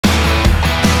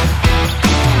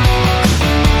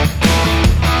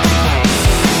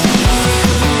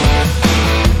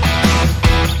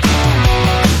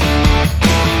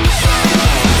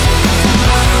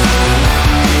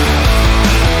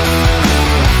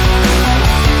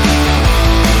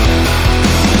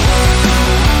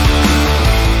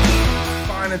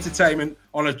entertainment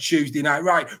on a Tuesday night.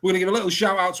 Right, we're going to give a little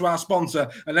shout out to our sponsor,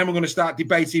 and then we're going to start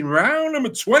debating round number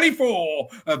 24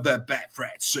 of the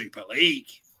Betfred Super League.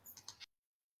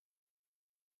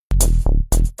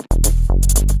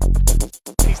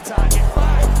 He's target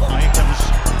 5. Here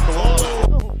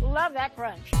comes love that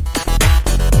crunch.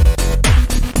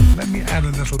 Let me add a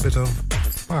little bit of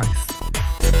spice.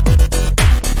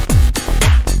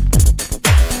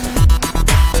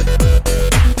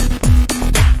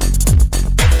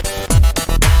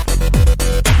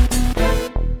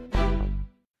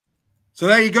 So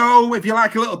there you go. If you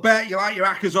like a little bet, you like your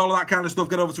hackers, all of that kind of stuff,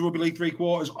 get over to Rugby League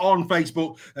 3/4 on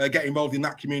Facebook. Get involved in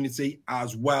that community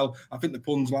as well. I think the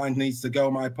puns line needs to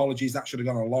go. My apologies. That should have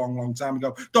gone a long, long time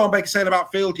ago. Don Baker saying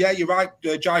about Field. Yeah, you're right.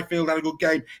 Jai Field had a good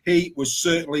game. He was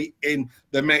certainly in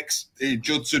the mix.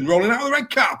 Judson rolling out the red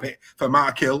carpet for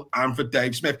Mark Hill and for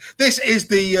Dave Smith. This is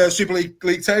the Super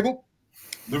League table.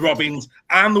 The Robins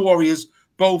and the Warriors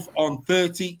both on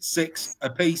 36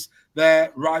 apiece.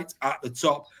 They're right at the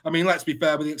top. I mean, let's be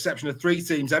fair, with the exception of 3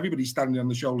 teams, everybody's standing on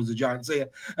the shoulders of giants here.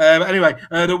 Anyway,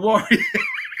 the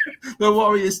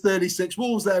Warriors 36.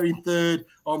 Wolves there in third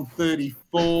on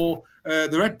 34.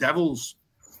 The Red Devils,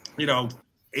 you know,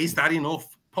 is that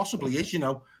enough? Possibly is, you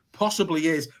know. Possibly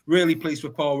is. Really pleased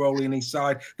with Paul Rowley on his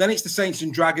side. Then it's the Saints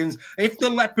and Dragons. If the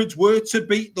Leopards were to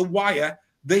beat the Wire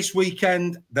this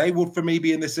weekend, they would, for me,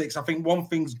 be in the 6. I think one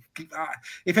thing's,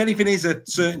 if anything is a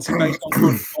certainty based on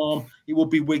good form, it would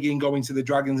be Wigan going to the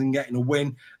Dragons and getting a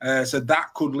win. So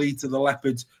that could lead to the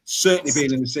Leopards certainly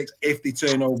being in the 6 if they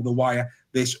turn over the Wire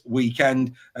this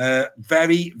weekend.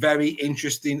 Very, very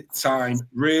interesting time.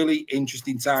 Really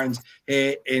interesting times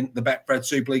here in the Betfred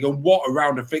Super League. And what a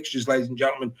round of fixtures, ladies and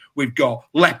gentlemen, we've got.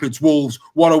 Leopards, Wolves,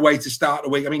 what a way to start the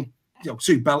week. I mean, you know,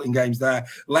 2 belting games there.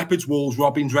 Leopards, Wolves,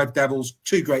 Robins, Red Devils,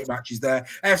 2 great matches there.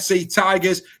 FC,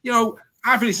 Tigers, you know,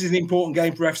 I think this is an important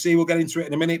game for FC. We'll get into it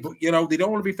in a minute, but, you know, they don't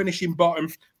want to be finishing bottom.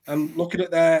 And looking at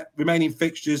their remaining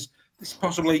fixtures, this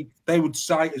possibly they would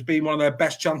cite as being one of their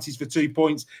best chances for 2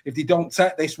 points. If they don't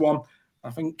take this one, I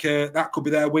think that could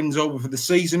be their wins over for the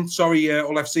season. Sorry,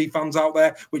 all FC fans out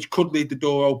there, which could leave the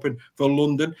door open for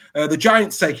London. The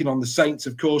Giants taking on the Saints,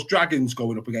 of course. Dragons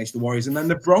going up against the Warriors. And then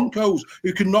the Broncos,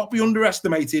 who cannot be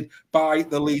underestimated by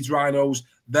the Leeds Rhinos.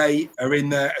 They are in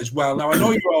there as well. Now, I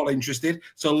know you're all interested,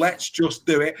 so let's just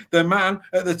do it. The man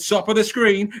at the top of the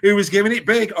screen who was giving it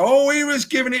big. Oh, he was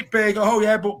giving it big. Oh,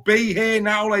 yeah, but be here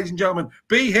now, ladies and gentlemen.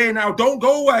 Be here now. Don't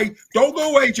go away. Don't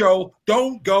go away, Joel.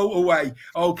 Don't go away,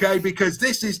 okay? Because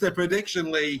this is the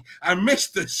Prediction League, and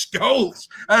Mr. Scholes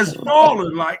has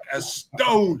fallen like a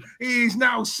stone. He is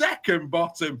now second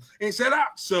bottom. It's an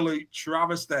absolute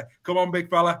travesty. Come on, big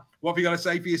fella. What have you got to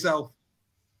say for yourself?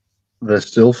 There's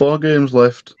still 4 games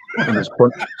left, and there's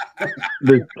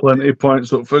plenty of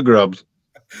points up for grabs.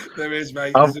 There is,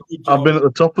 mate. I've been at the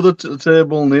top of the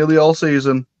table nearly all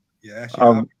season. Yeah,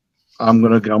 I'm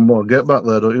going to gamble. Get back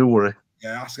there, don't you worry.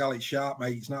 Yeah, ask Alex Sharp,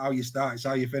 mate. It's not how you start, it's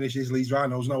how you finish. His Leeds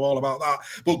Rhinos know all about that.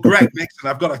 But Greg Nixon,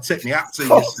 I've got to tip my hat to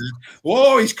you.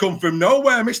 Whoa, he's come from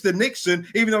nowhere, Mr. Nixon,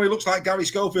 even though he looks like Gary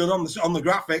Schofield on the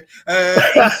graphic.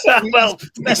 Well,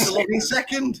 he's in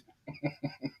second.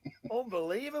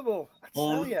 Unbelievable.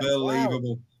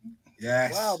 Unbelievable. Wow.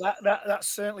 Yes. Wow, that's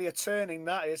certainly a turning,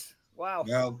 that is. Wow.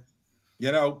 Well,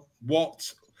 you know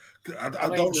what? I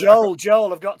mean,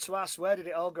 Joel, I've got to ask, where did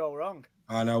it all go wrong?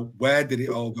 I know. Where did it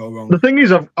all go wrong? The thing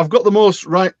is, I've got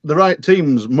the right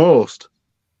teams most.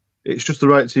 It's just the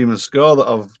right team and score that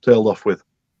I've tailed off with.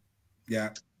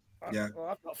 Yeah. Yeah. Well,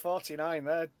 I've got 49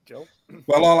 there, Joel.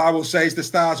 Well, all I will say is the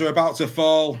stars are about to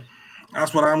fall.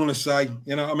 That's what I'm going to say.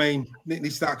 You know what I mean? They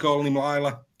start calling him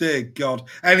Lila. Dear God.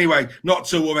 Anyway, not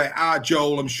to worry. Our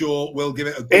Joel, I'm sure, will give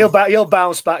it a good... He'll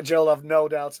bounce back, Joel. I've no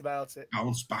doubt about it.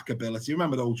 Bounce back ability.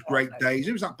 Remember those great days?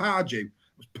 Who was that? Pardew. It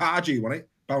was Pardew, wasn't it?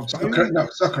 Bounce back. No,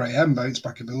 Soccer AM, bounce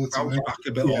back ability. Bounce back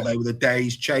ability. Yeah. They were the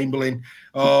days. Chamberlain.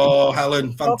 Oh,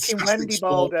 Helen. Fantastic talking Wendy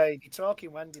sport. Ball, Dave. You're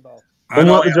talking Wendy Ball.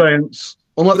 Unlike the Giants,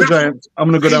 I'm going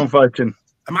to go down fighting.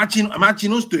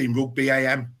 Imagine us doing Rugby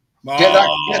AM. Oh.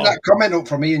 Get that comment up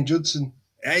from Ian Judson.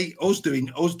 Hey, us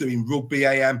doing Rugby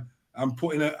AM. I'm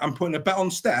putting a bet on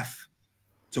Steph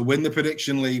to win the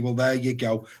Prediction League. Well, there you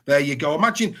go. There you go.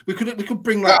 Imagine we could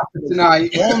bring like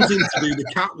tonight horns in to do the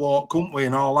catwalk, couldn't we?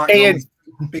 And all that.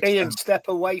 Ian, step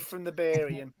away from the beer,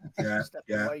 Ian. Yeah,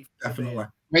 definitely.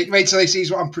 Wait till he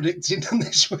sees what I'm predicting on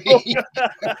this week. Well,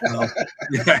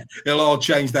 yeah, it'll all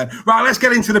change then. Right, let's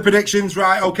get into the predictions.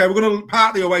 Right, okay, we're going to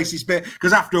part the Oasis bit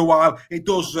because after a while it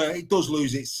does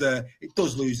lose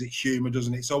its humour,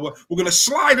 doesn't it? So we're going to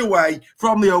slide away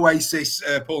from the Oasis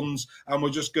puns, and we're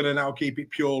just going to now keep it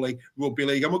purely rugby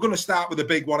league. And we're going to start with the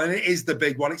big one, and it is the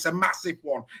big one. It's a massive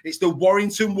one. It's the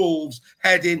Warrington Wolves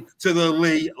heading to the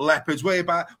Leigh Leopards. We're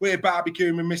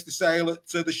barbecuing with Mr. Sale at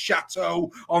the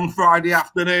Chateau on Friday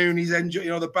afternoon. He's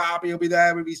enjoying, the Barbie will be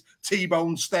there with his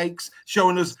T-bone steaks,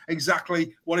 showing us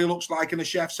exactly what he looks like in a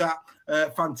chef's hat.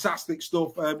 Fantastic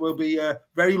stuff. We'll be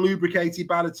very lubricated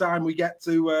by the time we get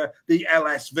to the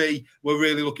LSV. We're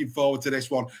really looking forward to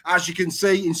this one. As you can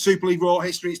see in Super League Raw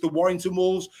history, it's the Warrington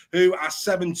Wolves who are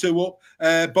 7-2 up.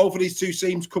 Both of these two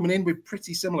teams coming in with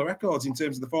pretty similar records in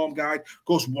terms of the form guide. Of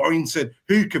course, Warrington,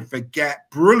 who can forget?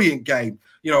 Brilliant game,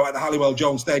 at the Halliwell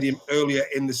Jones Stadium earlier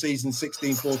in the season,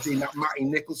 16-14, that Matty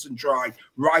Nicholson try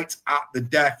right at the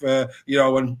death,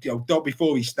 don't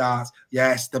before he starts.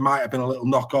 Yes, there might have been a little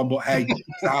knock on, but hey,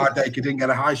 Stardaker didn't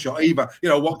get a high shot either.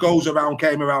 What goes around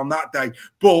came around that day.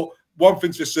 But one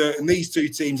thing's for certain, these two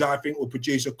teams, I think, will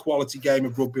produce a quality game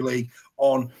of rugby league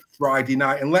on Friday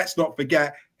night. And let's not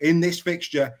forget, in this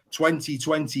fixture,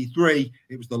 2023,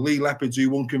 it was the Leigh Leopards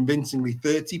who won convincingly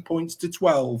 30 points to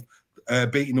 12,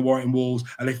 beating the Warrington Wolves.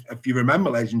 And if you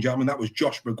remember, ladies and gentlemen, that was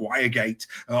Josh Maguire gate.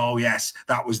 Oh, yes,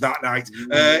 that was that night.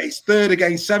 It's third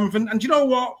against seventh. And you know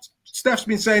what? Steph's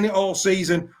been saying it all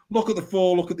season. Look at the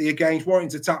for, look at the against.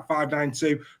 Warrington attack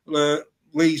 5-9-2.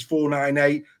 Lee's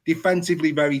 4-9-8.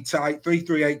 Defensively very tight.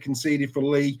 3-3-8 conceded for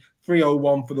Leigh.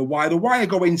 3-0-1 for the Wire. The Wire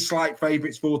go in slight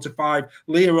favourites 4-5.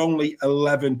 Leigh are only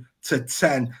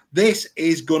 11-10. This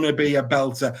is going to be a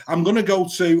belter. I'm going to go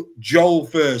to Joel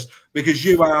first because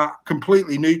you are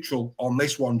completely neutral on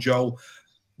this one, Joel.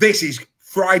 This is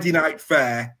Friday night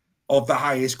fare of the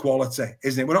highest quality,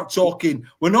 isn't it? We're not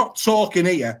talking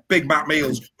here Big Mac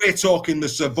meals. We're talking the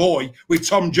Savoy with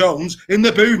Tom Jones in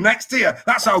the booth next to you.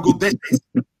 That's how good this is.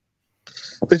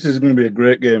 This is going to be a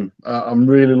great game. I'm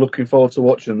really looking forward to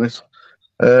watching this.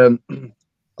 I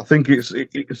think it's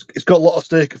got a lot of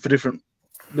stake for different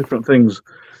things.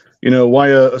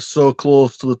 Wire are so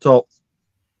close to the top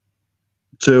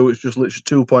two. It's just literally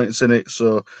 2 points in it,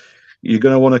 so you're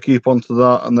going to want to keep on to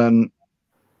that. And then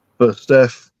for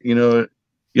Steph, your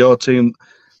team,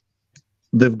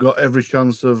 they've got every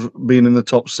chance of being in the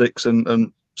top six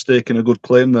and staking a good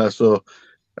claim there. So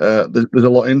there's a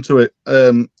lot into it.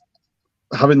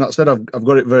 Having that said, I've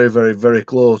got it very, very, very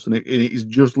close, and it is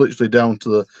just literally down to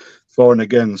the for and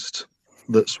against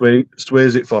that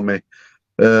sways it for me.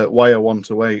 Wire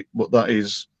 1-8, but that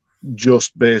is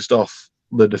just based off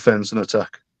the defence and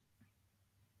attack.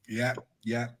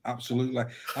 Yeah, absolutely.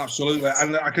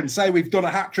 And I can say we've done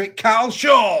a hat-trick. Carl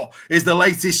Shaw is the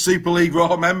latest Super League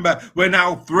Raw member. We're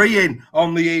now 3 in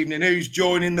on the evening. Who's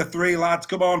joining the 3 lads?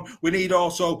 Come on. We need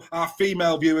also our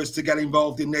female viewers to get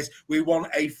involved in this. We want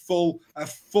a full,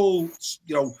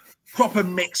 proper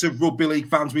mix of rugby league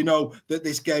fans. We know that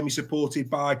this game is supported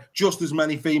by just as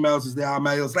many females as there are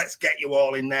males. Let's get you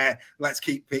all in there. Let's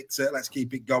keep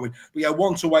it going. But yeah,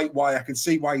 1-8 Wire. I can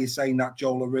see why you're saying that,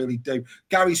 Joel. I really do.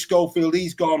 Gary Schofield,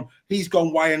 he's gone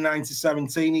Wire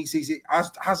 9-17. He sees it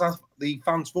as the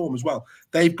fans form as well.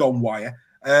 They've gone Wire.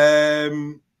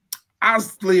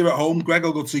 As Leah at home, Greg,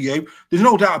 I'll go to you. There's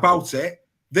no doubt about it.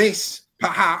 This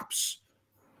perhaps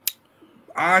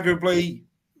arguably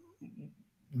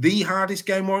the hardest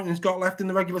game Warrington's got left in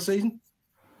the regular season?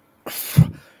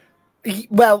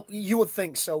 Well, you would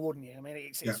think so, wouldn't you? I mean,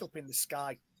 it's up in the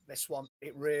sky, this one.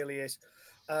 It really is.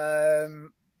 I've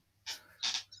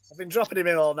been dropping him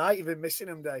in all night. You've been missing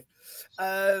him, Dave.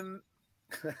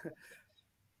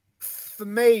 For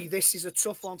me, this is a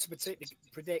tough one to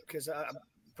predict because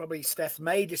probably Steph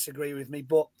may disagree with me,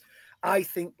 but I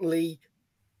think Leigh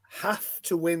have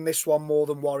to win this one more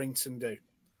than Warrington do.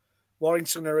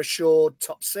 Warrington are assured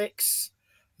top 6.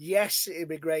 Yes, it'd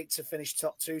be great to finish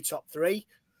top 2, top 3.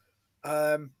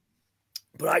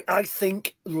 But I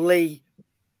think Leigh,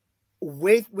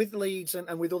 with Leeds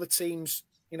and with other teams,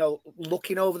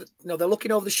 looking over, they're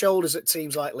looking over the shoulders at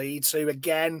teams like Leeds, who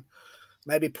again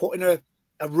maybe putting a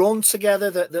run together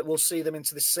that will see them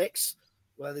into the 6.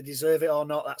 Whether they deserve it or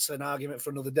not, that's an argument for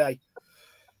another day.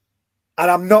 And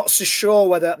I'm not so sure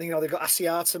whether they've got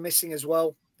Asiata missing as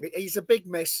well. He's a big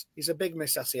miss.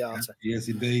 Asiata. Yeah, yes,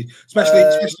 indeed.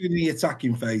 Especially in the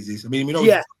attacking phases. I mean, we know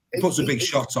he puts a big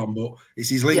shot on, but it's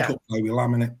his link-up play with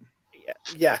Laminate.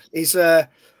 Yeah. He's I'm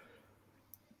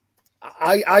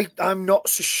not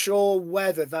so sure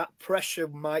whether that pressure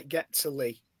might get to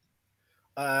Leigh.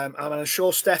 I'm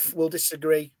sure Steph will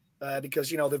disagree.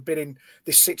 because, you know, they've been in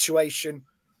this situation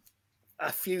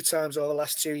a few times over the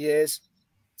last 2 years.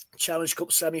 Challenge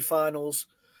Cup semi-finals,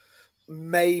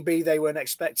 maybe they weren't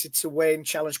expected to win.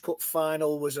 Challenge Cup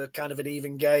final was a kind of an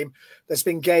even game. There's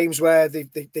been games where they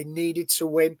needed to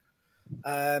win.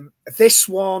 This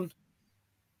one,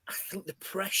 I think the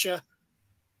pressure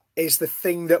is the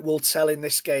thing that will tell in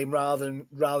this game rather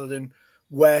than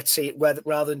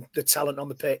the talent on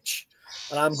the pitch.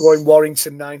 And I'm going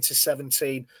Warrington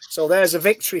 9-17. So there's a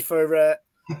victory for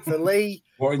Leigh.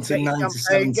 Warrington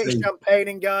 9-17. Get your champagne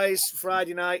in, guys.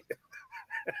 Friday night.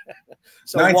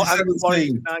 So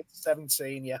 9-17.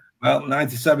 9-17, yeah. Well,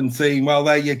 9-17. Well,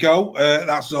 there you go.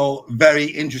 That's all very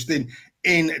interesting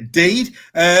indeed.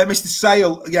 Mr.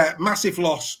 Sale, yeah, massive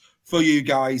loss for you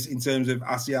guys in terms of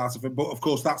Asiata, but of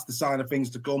course that's the sign of things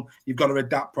to come. You've got to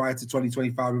adapt prior to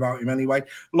 2025 without him anyway.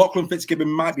 Lachlan Fitzgibbon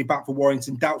might be back for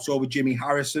Warrington. Doubts over Jimmy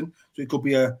Harrison, so it could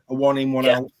be a one in, one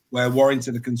out where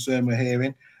Warrington are concerned. We're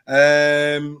hearing.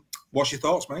 What's your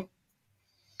thoughts, mate?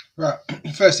 Right,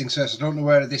 first things first, I don't know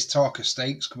where this talk of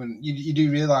steaks coming. You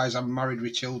do realise I'm married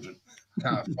with children.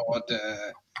 Can't afford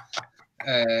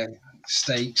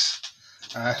steaks.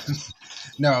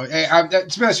 No,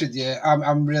 to be honest with you,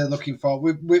 I'm really looking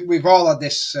forward. We've all had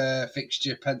this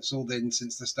fixture penciled in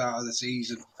since the start of the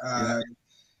season.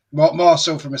 More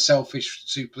so from a selfish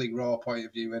Super League Raw point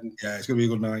of view, and yeah, it's going to be a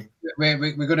good night. We're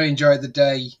going to enjoy the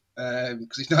day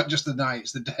because it's not just the night;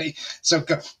 it's the day. So,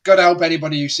 God help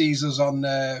anybody who sees us on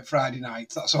Friday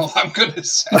night. That's all I'm going to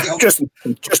say.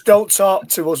 just don't talk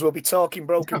to us. We'll be talking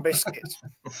broken biscuits.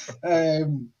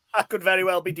 I could very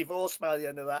well be divorced by the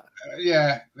end of that.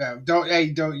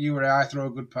 Don't you or I throw a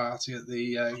good party at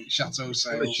the Chateau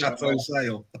Sale? The Chateau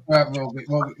Sale.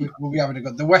 We'll be having a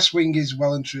good. The West Wing is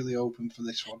well and truly open for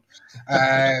this one.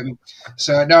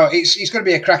 So no, it's going to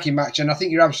be a cracking match, and I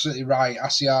think you're absolutely right.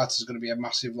 Asiata is going to be a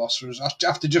massive loss for us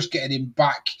after just getting him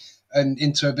back and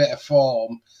into a bit of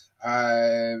form.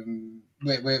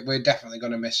 We're definitely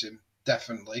going to miss him,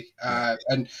 definitely,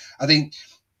 and I think.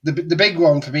 The big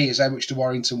one for me is how much do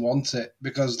Warrington want it,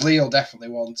 because Leigh will definitely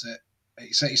want it.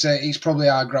 It's probably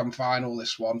our grand final,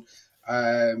 this one.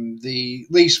 The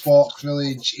Leigh Sports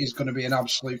Village is going to be an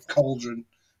absolute cauldron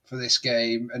for this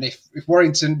game. And if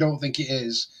Warrington don't think it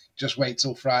is, just wait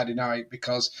till Friday night,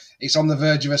 because it's on the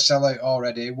verge of a sellout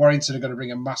already. Warrington are going to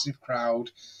bring a massive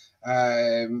crowd.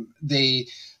 The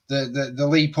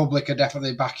Leigh public are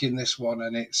definitely backing this one,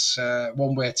 and it's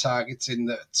one we're targeting.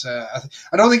 That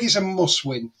I don't think it's a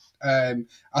must-win.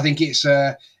 I think it's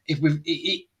if we're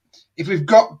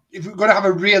going to have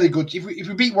a really good. If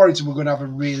we beat Warrington, we're going to have a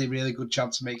really, really good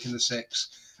chance of making the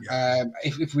six. Yeah.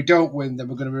 If we don't win, then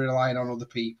we're going to be relying on other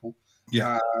people.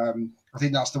 Yeah. I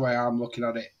think that's the way I'm looking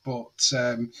at it. But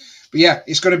yeah,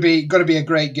 it's going to be a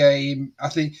great game. I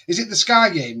think. Is it the Sky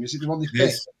game? Is it the one they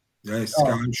picked? Yeah, it's Sky.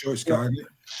 I'm sure it's Sky. Yeah.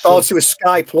 Oh, it was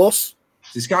Sky Plus.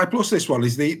 Is Sky Plus this one?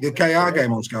 Is the KR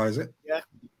game on Sky, is it? Yeah.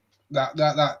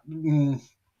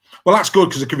 Well, that's good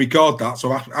because I can record that.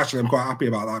 So actually, I'm quite happy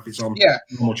about that if it's on. Yeah.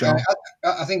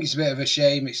 I think it's a bit of a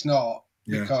shame it's not,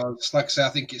 because, like I say, I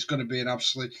think it's going to be an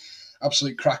absolute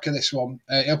cracker, this one.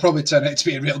 It'll probably turn out to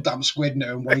be a real damn squid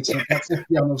now and wait till to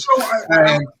be honest.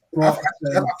 I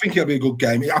think it'll be a good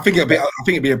game. I think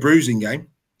it'll be a bruising game.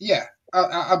 Yeah,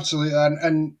 absolutely.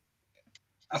 And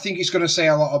I think it's going to say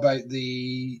a lot about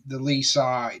the Leigh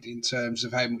side in terms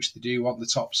of how much they do want the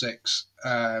top six,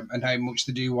 and how much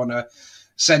they do want to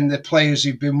send the players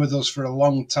who've been with us for a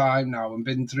long time now and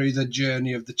been through the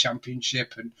journey of the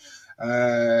Championship and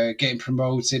getting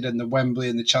promoted and the Wembley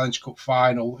and the Challenge Cup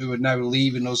final, who are now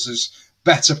leaving us as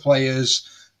better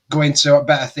players, going to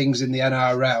better things in the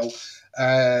NRL.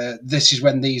 This is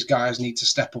when these guys need to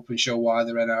step up and show why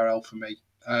they're NRL for me.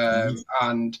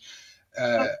 And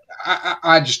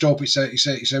I just hope it's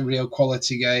a real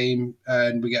quality game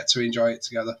and we get to enjoy it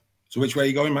together. So which way are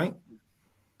you going, mate?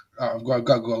 I've got to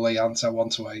go Leigh answer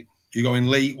 1-8. You're going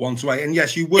Leigh 1-8, and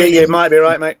yes, you were. Yeah, you might be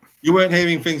right, mate. You weren't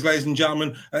hearing things, ladies and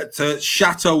gentlemen. At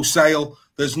Chateau Sale,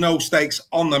 there's no steaks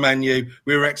on the menu.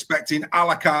 We were expecting a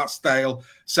la carte sale,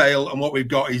 and what we've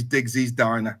got is Diggsy's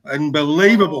Diner.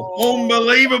 Unbelievable.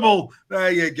 Unbelievable.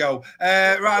 There you go.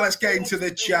 Right, let's get into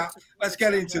the chat.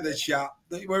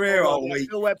 We're here all week.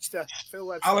 Phil Webster.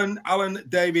 Alan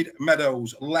David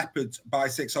Meadows, Leopards by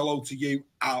 6. Hello to you,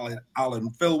 Alan.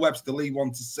 Phil Webster, Leigh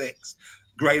 1-6.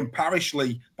 Graham Parrish,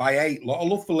 Leigh, by 8. A lot of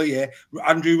love for Leigh here.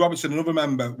 Andrew Robertson, another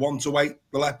member, 1-8,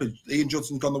 the Leopards. Ian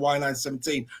Judson's gone the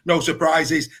Y917. No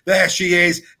surprises. There she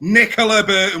is, Nicola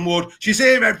Burtonwood. She's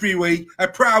here every week. A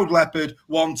proud Leopard,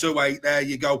 1-8. There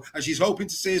you go. And she's hoping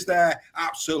to see us there.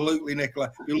 Absolutely,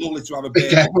 Nicola. It'd be lovely to have a beer.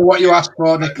 Be careful what you ask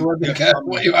for, Nicola. Be careful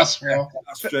what you ask for.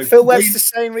 That's true. Phil Webster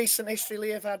saying recent history, Leigh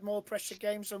have had more pressure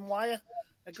games than Wire.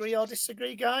 Agree or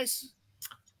disagree, guys?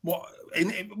 Well,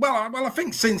 I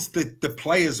think since the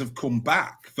players have come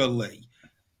back for Leigh,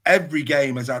 every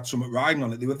game has had something riding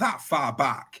on it. They were that far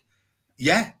back.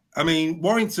 Yeah. I mean,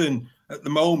 Warrington at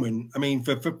the moment, I mean,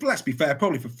 for let's be fair,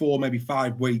 probably for 4, maybe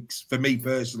 5 weeks, for me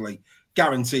personally,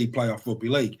 guaranteed playoff rugby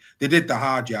league. They did the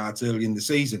hard yards early in the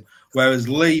season, whereas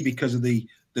Leigh, because of the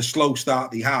slow start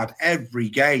they had, every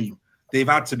game, they've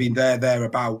had to be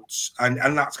thereabouts, and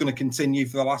that's going to continue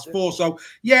for the last 4. So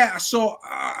yeah,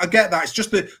 I get that.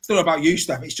 It's not about you,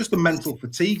 Steph. It's just the mental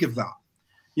fatigue of that,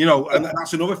 you know. And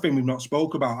that's another thing we've not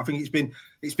spoke about. I think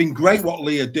it's been great what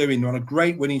Leigh are doing. They're on a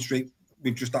great winning streak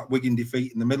with just that Wigan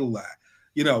defeat in the middle there,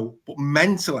 you know. But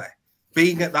mentally,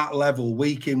 being at that level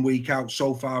week in, week out,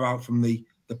 so far out from the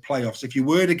playoffs. If you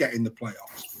were to get in the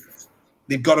playoffs,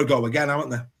 they've got to go again,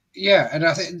 haven't they? Yeah, and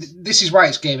I think this is why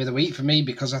it's game of the week for me,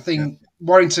 because I think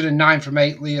Warrington are 9 from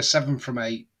 8, Leigh are 7 from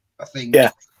 8. I think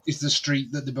is the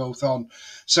streak that they're both on.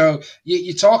 So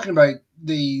you're talking about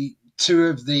the 2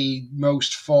 of the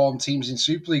most formed teams in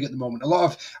Super League at the moment. I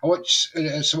watch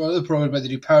some other programs where they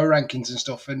do power rankings and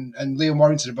stuff, and Leigh and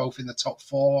Warrington are both in the top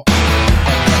 4.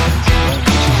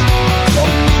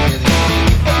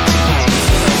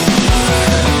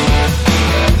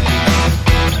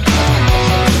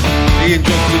 Ian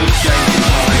Johnson has changed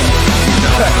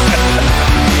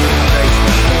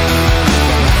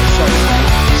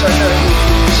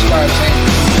his mind.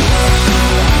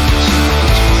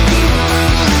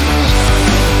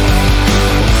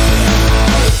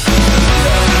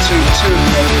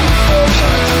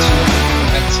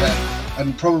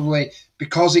 And probably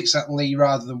because it's at Leigh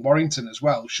rather than Warrington as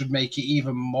well, should make it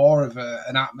even more of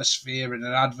an atmosphere and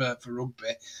an advert for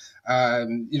rugby.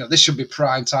 You know, this should be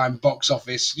prime time box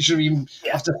office. You should even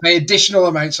have to pay additional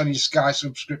amounts on your Sky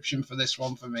subscription for this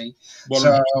one for me.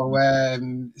 So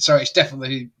it's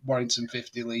definitely Warrington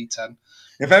 50, Leigh 10.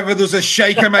 If ever there's a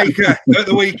shaker maker at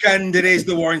the weekend, it is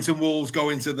the Warrington Wolves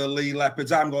going to the Leigh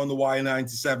Leopards. I'm going the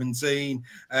Y9-17.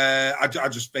 I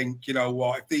just think, you know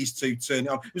what, if these two turn it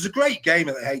on. It was a great game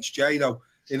at the HJ, though,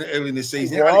 early in the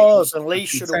season. It was, and Leigh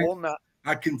should have won that.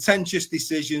 Had contentious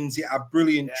decisions. It had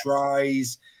brilliant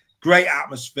tries. Great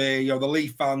atmosphere. You know, the Leigh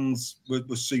fans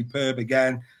were superb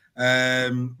again.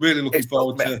 Really looking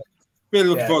forward to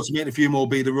meeting a few more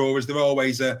Be the Roarers. They're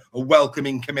always a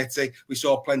welcoming committee. We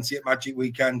saw plenty at Magic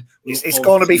Weekend. It's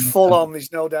going to be full on.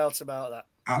 There's no doubt about that.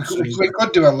 Absolutely. We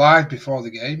could do a live before the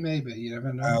game, maybe. You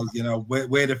never know. Well, you know,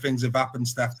 weirder things have happened,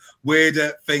 Steph.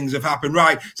 Weirder things have happened.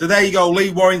 Right. So there you go,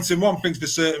 Leigh Warrington. One thing's for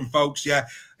certain, folks. Yeah.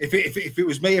 If it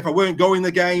was me, if I weren't going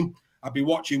the game, I'd be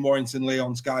watching Warrington Leigh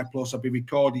on Sky Plus. I'd be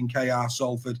recording KR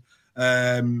Salford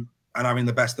and having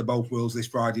the best of both worlds this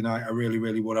Friday night. I really,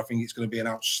 really would. I think it's going to be an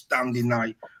outstanding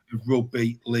night of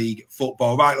rugby league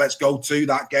football. Right, let's go to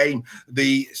that game.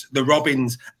 The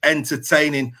Robins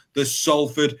entertaining the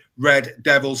Salford Red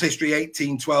Devils. History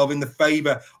 18-12 in the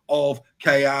favour of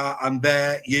KR, and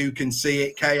there you can see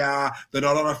it. KR, they're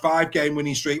not on a 5-game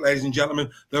winning streak, ladies and gentlemen.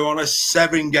 They're on a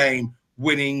 7-game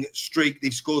winning streak.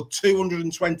 They've scored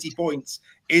 220 points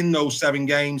in those 7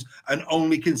 games and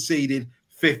only conceded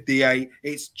 58.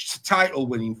 It's title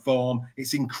winning form.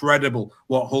 It's incredible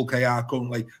what Hull KR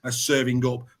currently are serving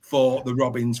up for the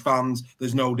Robins fans.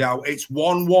 There's no doubt. It's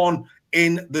 1-1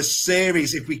 in the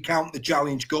series if we count the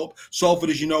Challenge Cup. Salford,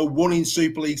 as you know, won in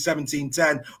Super League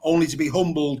 17-10, only to be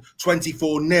humbled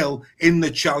 24-0 in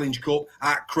the Challenge Cup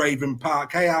at Craven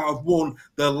Park. KR have won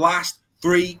the last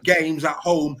 3 games at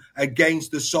home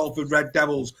against the Salford Red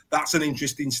Devils. That's an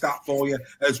interesting stat for you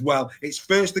as well. It's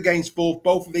first against fourth.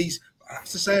 Both of these, I have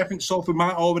to say, I think Salford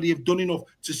might already have done enough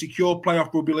to secure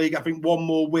playoff rugby league. I think one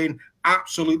more win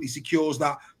absolutely secures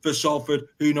that for Salford.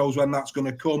 Who knows when that's going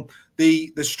to come.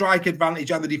 The strike advantage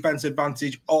and the defence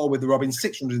advantage all with the Robins.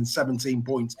 617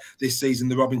 points this season.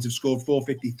 The Robins have scored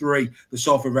 453. The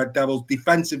Salford Red Devils.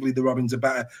 Defensively, the Robins are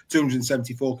better.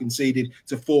 274 conceded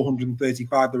to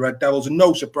 435. The Red Devils. And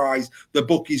no surprise, the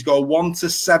bookies go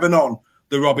 1-7 on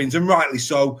the Robins, and rightly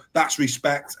so. That's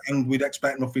respect, and we'd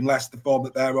expect nothing less the form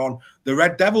that they're on. The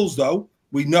Red Devils, though,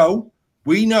 we know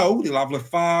they'll have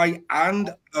Lafay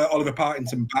and Oliver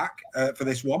Partington back for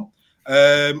this one.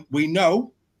 We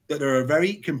know that they're a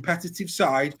very competitive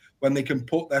side when they can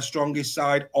put their strongest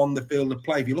side on the field of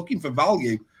play. If you're looking for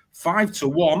value,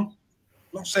 5-1,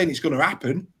 not saying it's going to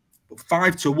happen, but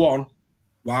 5-1,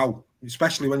 wow.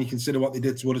 Especially when you consider what they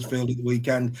did to Huddersfield at the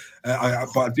weekend.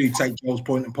 But I do take Joel's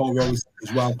point, and Paul Rowley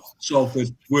as well.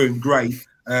 Salford weren't great,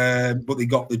 but they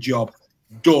got the job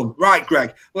done. Right,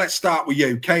 Greg, let's start with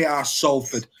you. KR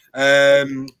Salford.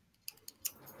 Two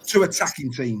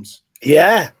attacking teams.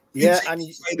 Yeah. And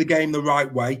you play the game the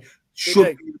right way.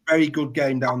 Should be a very good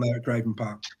game down there at Craven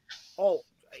Park. Oh,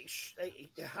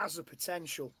 it has the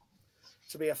potential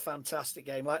to be a fantastic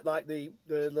game, like the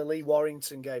Leigh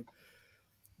Warrington game.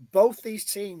 Both these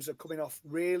teams are coming off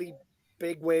really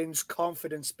big wins,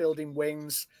 confidence-building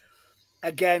wins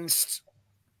against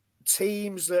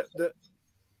teams that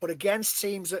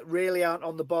really aren't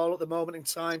on the ball at the moment in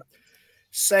time.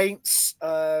 Saints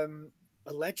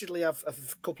allegedly have a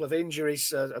couple of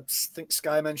injuries. I think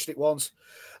Sky mentioned it once.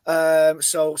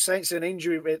 So Saints are an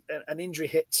injury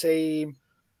hit team.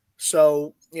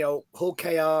 So Hull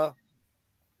KR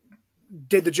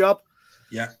did the job.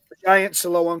 Yeah. The Giants are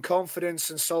low on confidence,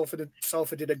 and Salford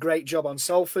did a great job on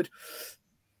Salford.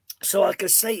 So, like I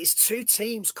say, it's two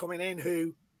teams coming in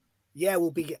who,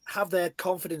 will have their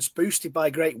confidence boosted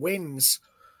by great wins,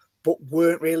 but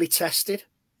weren't really tested,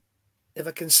 if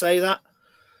I can say that.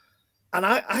 And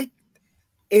I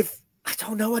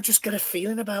don't know, I just get a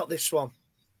feeling about this one.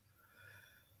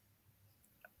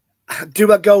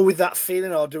 Do I go with that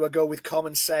feeling, or do I go with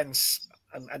common sense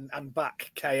and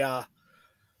back KR?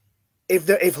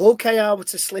 If Hull KR were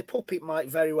to slip up, it might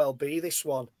very well be this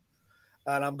one.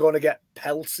 And I'm going to get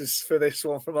pelters for this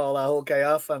one from all our Hull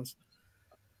KR fans.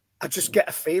 I just get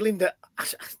a feeling that...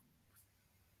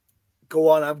 Go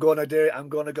on, I'm going to do it. I'm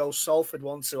going to go Salford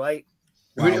 1-8.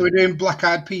 Wow. We're doing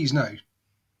black-eyed peas now.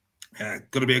 Yeah,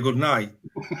 going to be a good night.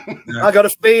 Yeah. I got a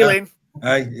feeling.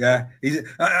 Hey, yeah.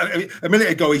 A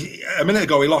minute ago, he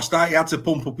lost that. He had to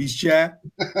pump up his chair.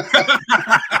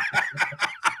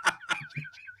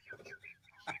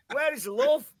 Where is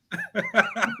love?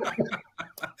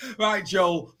 Right,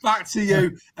 Joel, back to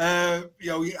you. I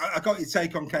got your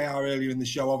take on KR earlier in the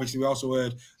show. Obviously, we also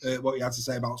heard what you had to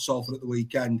say about Salford at the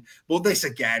weekend. But this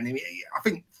again, I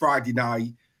think Friday night,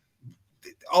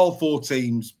 all four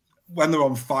teams, when they're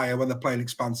on fire, when they're playing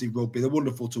expansive rugby, they're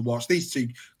wonderful to watch. These two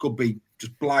could be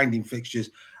just blinding fixtures.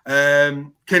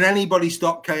 Can anybody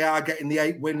stop KR getting the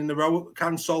 8th win in a row?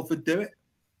 Can Salford do it?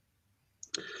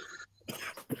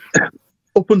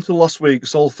 Up until last week,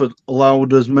 Salford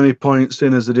allowed as many points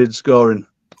in as they did scoring.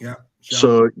 Yeah. Sure.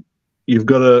 So you've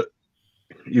got to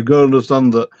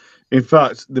understand that. In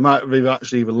fact, they might have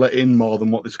actually even let in more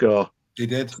than what they score. They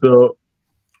did. So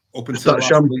up until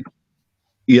last week.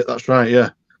 Yeah, that's right. Yeah.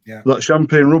 Yeah. That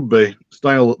champagne rugby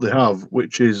style that they have,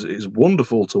 which is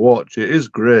wonderful to watch. It is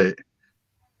great.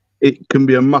 It can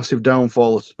be a massive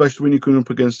downfall, especially when you come up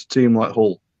against a team like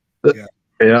Hull. Yeah.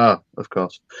 They are, of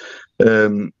course.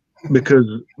 Because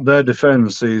their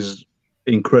defence is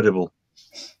incredible.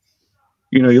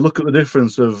 You look at the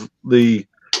difference of the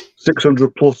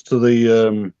 600 plus to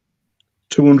the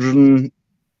 200 and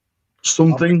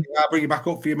something. I'll bring it back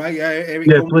up for you, mate. Yeah, here it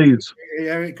yeah, comes. Please.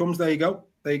 Here it comes. There you go.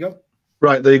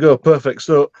 Right, there you go. Perfect.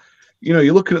 So, you're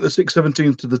looking at the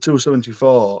 617 to the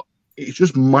 274. It's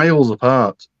just miles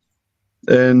apart.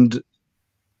 And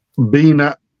being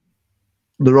at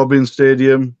the Robin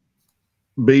Stadium,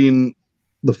 being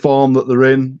the form that they're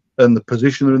in and the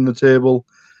position they're in the table,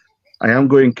 I am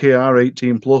going KR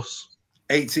 18 plus.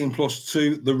 18 plus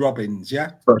to the Robins,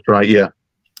 yeah? That's right, yeah.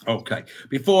 Okay.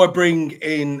 Before I bring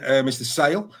in Mr.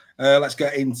 Sale, let's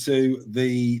get into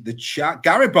the chat.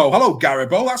 Garibo. Hello,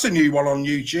 Garibo. That's a new one on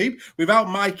YouTube. Without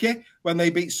Mikey, when they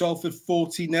beat Salford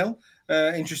 40-0.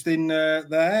 Interesting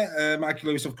there. Mikey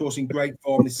Lewis, of course, in great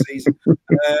form this season.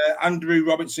 Andrew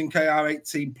Robertson, KR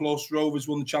 18 plus. Rovers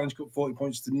won the Challenge Cup 40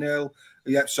 points to 0.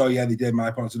 Yeah, sorry, yeah, they did. My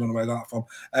opponents, I don't know where that from.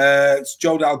 It's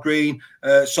Joe Dal Green,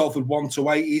 Salford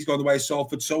 1-8. He's gone the way of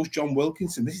Salford. So's John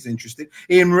Wilkinson. This is interesting.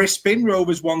 Ian Rispin,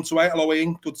 Rovers 1-8. Hello,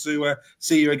 Ian. Good to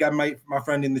see you again, mate. My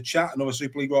friend in the chat, another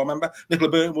Super League Royal member. Nicola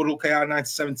Burton, Woodall, KR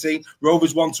 9-17.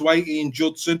 Rovers 1-8. Ian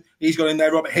Judson, he's got in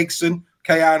there. Robert Higson,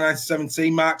 KR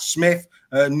 9-17. Mark Smith,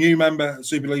 new member,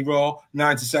 Super League Raw,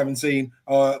 9-17.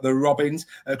 The Robins.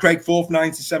 Craig Forth,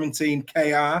 9-17.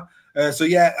 KR. So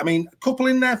yeah, I mean, a couple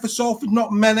in there for Salford,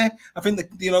 not many. I think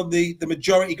the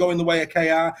majority going the way of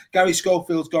KR. Gary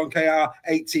Schofield's gone KR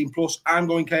 18 plus. I'm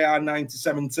going KR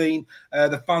 9-17.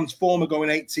 The fans forum are going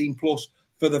 18 plus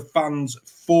for the fans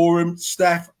forum.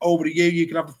 Steph, over to you. You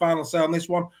can have the final say on this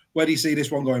one. Where do you see this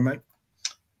one going, mate?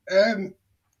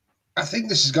 I think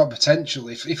this has got potential.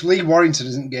 If Leigh Warrington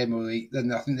isn't game of the week,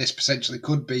 then I think this potentially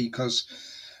could be, because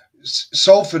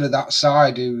Salford are that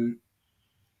side who,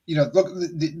 look,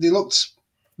 they looked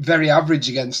very average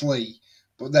against Leigh,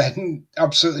 but then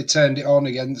absolutely turned it on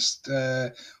against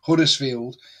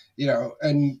Huddersfield, you know,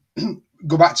 and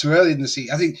go back to early in the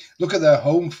season. I think, look at their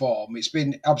home form. It's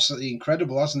been absolutely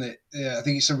incredible, hasn't it? I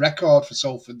think it's a record for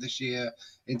Salford this year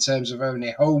in terms of how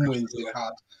many home wins they've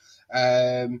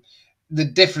had. The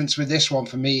difference with this one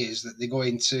for me is that they go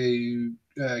into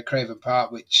Craven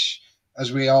Park, which,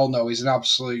 as we all know, is an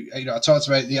absolute. You know, I talked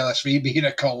about the LSV being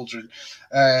a cauldron.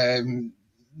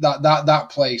 That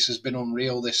place has been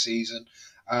unreal this season.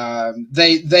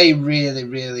 They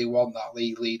really want that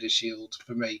league leader shield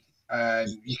for me.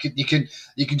 You can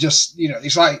just, you know,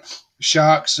 it's like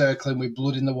sharks circling with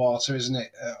blood in the water, isn't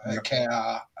it? At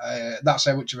KR, that's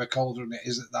how much of a cauldron it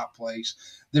is at that place.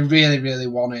 They really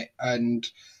want it, and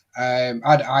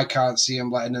I can't see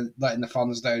them letting the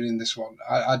fans down in this one.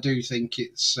 I do think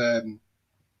it's going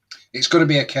to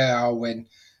be a KR win.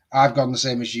 I've gone the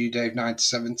same as you, Dave,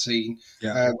 9-17.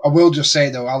 Yeah. I will just say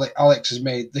though, Alex has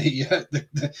made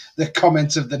the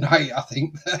comment of the night, I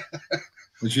think.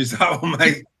 Which is that one,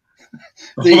 mate?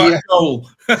 Joel.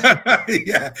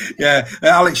 yeah.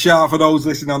 Alex Sharp, for those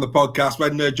listening on the podcast,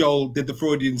 when Joel did the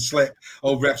Freudian slip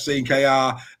over FC and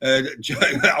KR,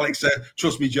 Alex said,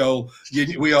 "Trust me, Joel,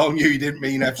 we all knew you didn't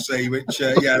mean FC." Which,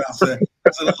 that's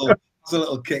a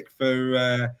little kick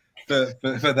for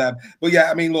them. But yeah,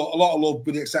 I mean, look, a lot of love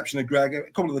with the exception of Greg. A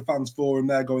couple of the fans forum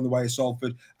there going the way of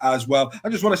Salford as well. I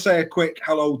just want to say a quick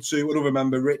hello to another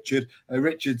member, Richard.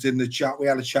 Richard's in the chat. We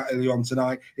had a chat earlier on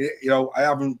tonight. It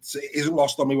isn't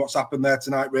lost on me what's happened there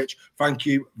tonight, Rich. Thank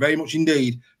you very much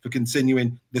indeed for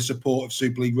continuing the support of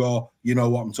Super League Raw. You know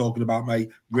what I'm talking about, mate.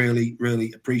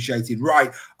 Really appreciated.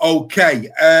 Right, okay.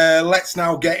 Let's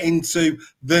now get into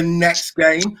the next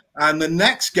game. And the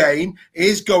next game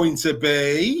is going to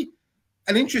be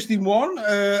an interesting one.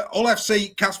 Hull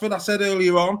FC, Castleford, I said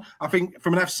earlier on, I think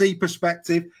from an FC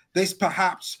perspective, this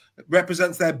perhaps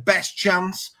represents their best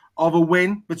chance of a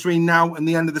win between now and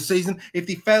the end of the season. If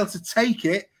they fail to take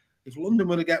it, if London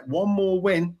were to get one more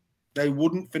win, they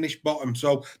wouldn't finish bottom.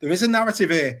 So there is a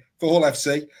narrative here for Hull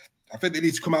FC. I think they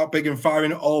need to come out big and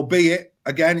firing, albeit,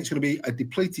 again, it's going to be a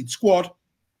depleted squad.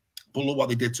 But look what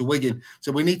they did to Wigan.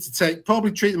 So we need to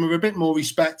probably treat them with a bit more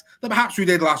respect than perhaps we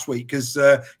did last week, because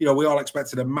we all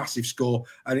expected a massive score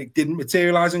and it didn't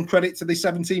materialise. And credit to the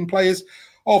 17 players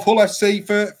of Hull FC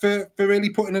for really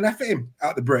putting an effort in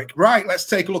at the brick. Right, let's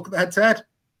take a look at the head-to-head.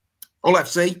 Hull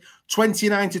FC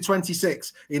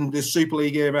 29-26 in the Super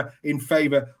League era in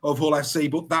favour of Hull FC,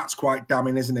 but that's quite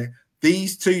damning, isn't it?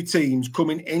 These two teams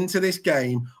coming into this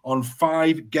game on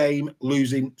 5-game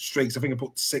losing streaks. I think I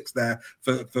put 6 there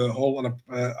for Hull,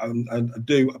 and I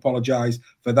do apologise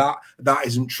for that. That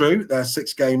isn't true. Their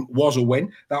 6th game was a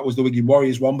win. That was the Wigan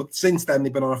Warriors one. But since then,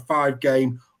 they've been on a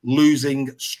 5-game losing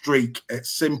streak. It's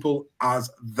simple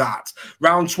as that.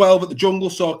 Round 12 at the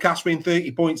Jungle saw Casper in 30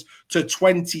 points to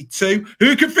 22.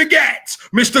 Who can forget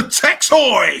Mr. Tex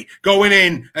Hoy going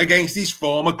in against his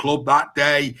former club that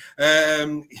day?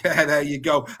 There you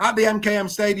go. At the MKM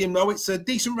Stadium, though, it's a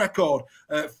decent record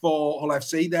for Hull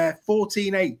FC. They're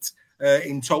 14-8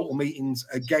 in total meetings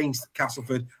against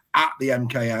Castleford at the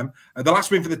MKM. The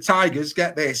last win for the Tigers,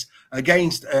 get this,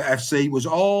 against FC was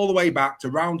all the way back to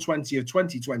round 20 of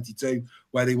 2022,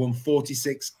 where they won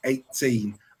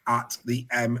 46-18 at the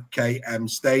MKM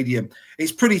Stadium.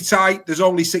 It's pretty tight. There's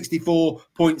only 64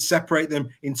 points separate them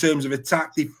in terms of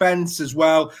attack. Defence as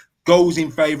well goes in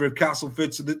favour of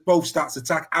Castleford, so that both stats,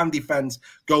 attack and defence,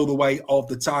 go the way of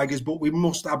the Tigers. But we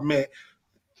must admit,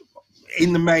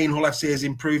 in the main, Hull FC has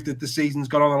improved as the season's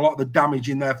gone on. A lot of the damage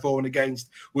in their for and against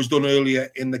was done earlier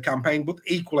in the campaign, but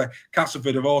equally,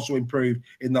 Castleford have also improved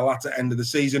in the latter end of the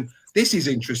season. This is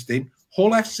interesting.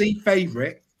 Hull FC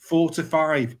favourite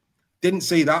 4-5. Didn't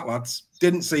see that, lads.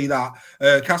 Didn't see that.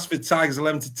 Castleford Tigers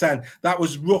 11-10. That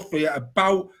was roughly at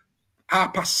about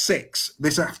 6:30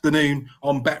 this afternoon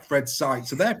on Betfred's site.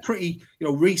 So they're pretty,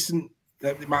 recent.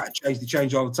 They might have changed. They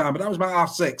change all the time, but that was about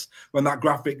 6:30 when that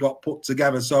graphic got put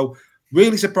together. So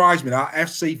really surprised me that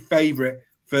FC favourite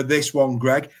for this one,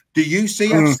 Greg. Do you see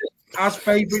FC as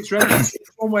favourites?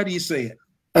 Where do you see it?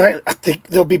 I think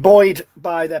they'll be buoyed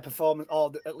by their performance,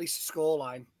 or at least the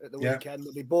scoreline at the weekend.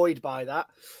 They'll be buoyed by that.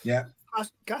 Yeah.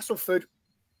 Castleford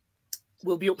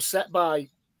will be upset by,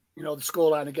 the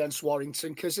scoreline against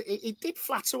Warrington, because it did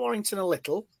flatter Warrington a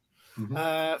little.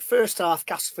 First half,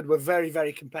 Castleford were very,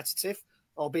 very competitive,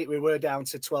 albeit we were down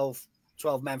to 12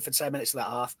 men for 10 minutes of that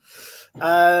half.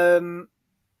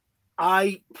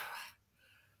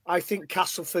 I think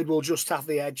Castleford will just have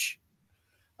the edge.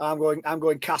 I'm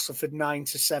going Castleford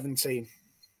 9-17.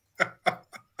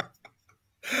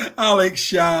 Alex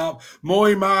Sharp,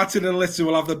 Moy, Martin and Litton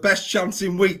will have the best chance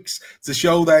in weeks to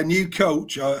show their new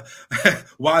coach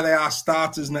why they are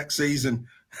starters next season.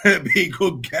 It'd be a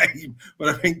good game, but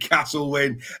I think Cass will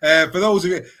win. For those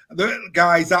of you,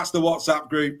 guys, that's the WhatsApp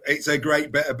group. It's a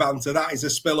great bit of banter. That is a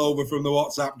spillover from the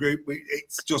WhatsApp group.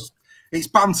 It's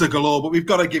banter galore, but we've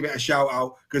got to give it a shout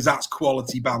out because that's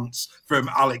quality bants from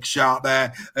Alex Sharp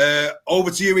there. Over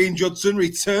to you, Ian Judson.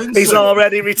 Returns. He's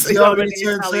already returned.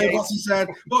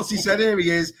 What's he said? Here he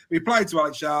is. Replying to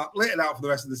Alex Sharp. Littered out for the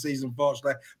rest of the season,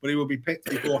 unfortunately, but he will be picked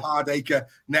before Hardacre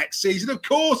next season. Of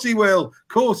course he will. Of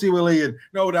course he will, Ian.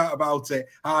 No doubt about it.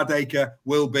 Hardacre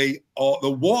will be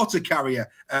the water carrier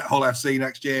at Hull FC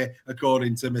next year,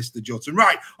 according to Mr. Judson.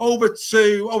 Right, over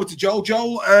to Joel.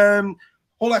 Joel,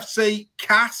 Hull FC,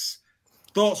 Cass,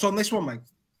 thoughts on this one, mate?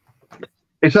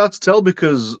 It's hard to tell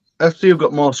because FC have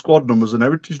got more squad numbers than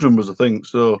heritage numbers, I think.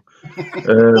 So, hang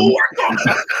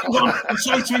on. I'm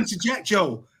sorry to interject,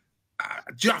 Joel.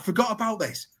 I forgot about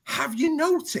this. Have you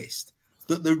noticed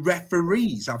that the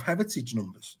referees have heritage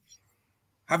numbers?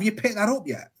 Have you picked that up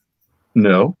yet?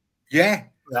 No. Yeah.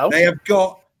 No. They have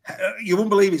got. You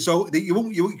wouldn't believe it. So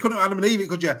you couldn't believe it,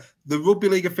 could you? The rugby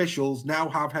league officials now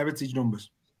have heritage numbers.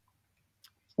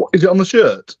 What, is it on the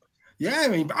shirt? Yeah, I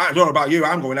mean, I don't know about you.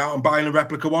 I'm going out and buying a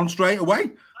replica one straight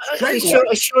away. Are you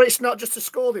sure it's not just a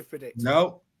score they've predicted?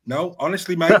 No,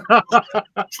 honestly, mate.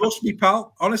 Trust me,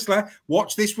 pal. Honestly,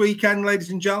 watch this weekend, ladies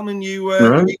and gentlemen. You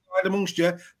amongst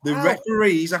you. The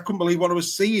referees, I couldn't believe what I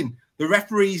was seeing. The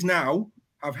referees now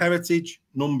have heritage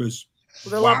numbers.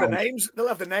 Well, they'll have the names. They'll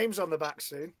have the names on the back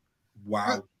soon.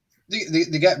 Wow. They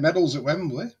get medals at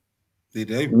Wembley. They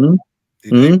do.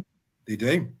 Mm-hmm. They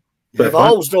do. They've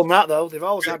always done that, though. They've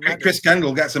always had medals. Chris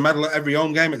Kendall gets a medal at every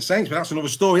home game at Saints, but that's another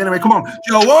story. Anyway, come on.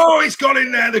 Joe, it's gone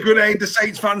in there, the grenade. The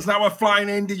Saints fans now are flying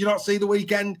in. Did you not see the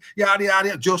weekend? Yada,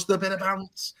 yada. Just a bit of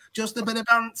bounce. Just a bit of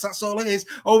bounce. That's all it is.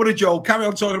 Over to Joel. Carry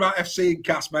on talking about FC and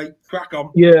Cass, mate. Crack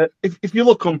on. Yeah, if you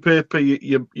look on paper,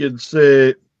 you'd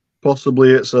say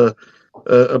possibly it's a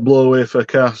blow away for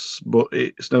Cass, but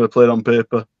it's never played on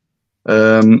paper.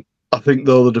 I think,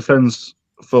 though, the defence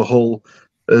for Hull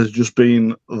has just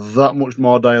been that much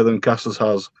more dire than Cass's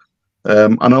has.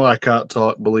 I know I can't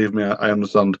talk, believe me, I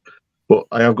understand, but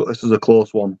I have got this as a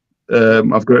close one.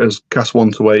 I've got it as Cass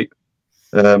 1-8.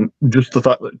 Just the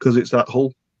fact that because it's at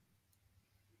Hull.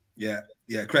 Yeah.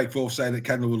 Craig Forth saying that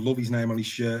Kendall would love his name on his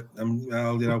shirt.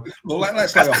 Well,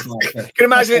 let's lay off that. You can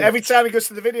imagine it every time he goes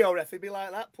to the video ref, he'd be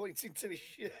like that, pointing to his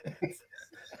shirt.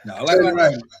 No,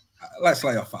 let's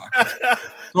lay off that.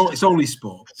 It's only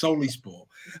sport. It's only sport.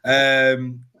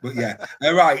 But yeah,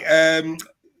 right.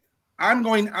 I'm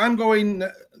going.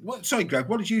 Sorry, Greg.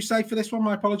 What did you say for this one?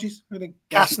 My apologies.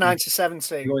 Cass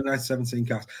 9-17. You're going 9-17,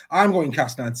 Cass. I'm going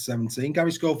Cass 9-17.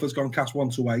 Gary Schofields gone Cass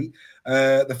 1-8.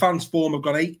 The fans' form have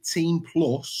gone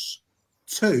 18+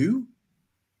 to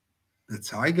the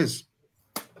Tigers.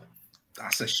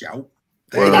 That's a shout.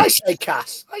 Did I say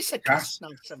Cass? I said Cass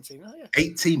 9-17. Oh, yeah.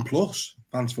 18+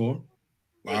 fans' form.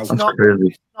 Wow. It's not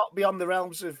beyond the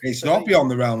realms of. It's not beyond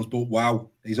the realms, but wow,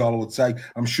 is all I would say.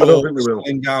 I'm sure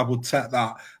Lingard would take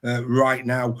that right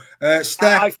now.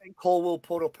 Steph, I think Hull will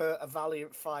put up a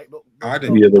valiant fight, but I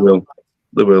do. Yeah, they will.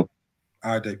 They will.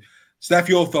 I do. Steph,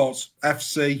 your thoughts?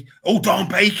 FC. Oh, Don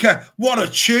Baker, what a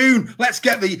tune! Let's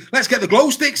get the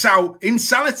glow sticks out.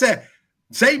 Insanity.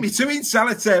 Take me to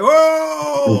Insanity.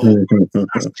 Oh,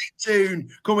 fantastic tune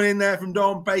coming in there from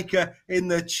Dawn Baker in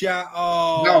the chat.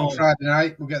 Oh, no, Friday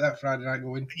night. We'll get that Friday night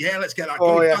going. Yeah, let's get that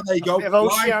going. Yeah. There you go.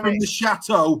 Live from the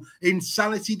Chateau,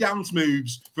 Insanity dance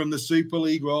moves from the Super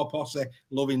League Raw posse.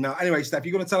 Loving that. Anyway, Steph,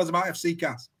 you going to tell us about FC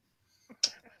Cass?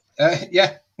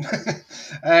 Yeah.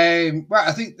 Well,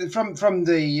 I think from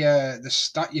the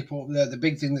stat you put there, the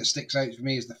big thing that sticks out for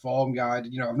me is the form guide.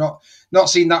 You know, I've not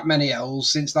seen that many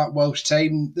L's since that Welsh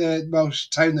town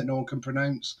that no one can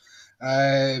pronounce.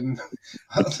 That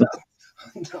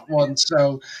one.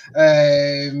 So,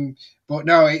 but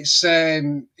no, it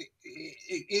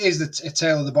is a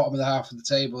tale of the bottom of the half of the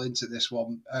table into this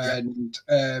one, and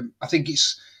I think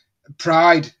it's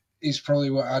pride. Is probably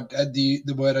what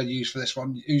the word I'd use for this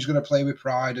one. Who's going to play with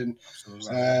pride? And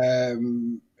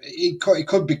it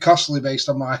could be costly based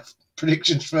on my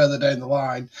predictions further down the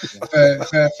line for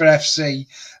FC.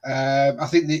 I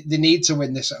think they need to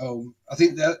win this at home. I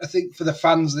think for the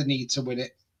fans they need to win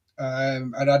it,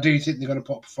 and I do think they're going to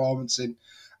put a performance in.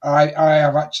 I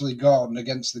have actually gone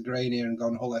against the grain here and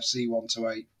gone Hull FC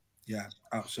 1-8. Yeah,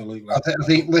 absolutely. I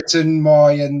think Litton,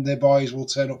 Moy, and the boys will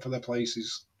turn up for their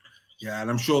places. Yeah,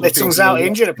 and I'm sure Litton's out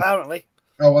injured apparently.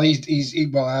 Oh well, he's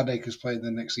Hardacre's playing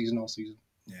the next season all season.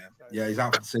 Yeah, he's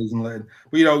out for the season.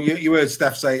 But you heard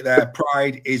Steph say it there.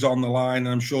 Pride is on the line, and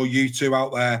I'm sure you two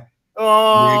out there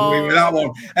agree with that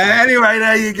one. Anyway,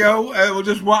 there you go. We'll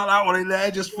just whack that one in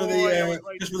there, just for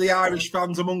the Irish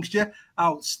fans amongst you.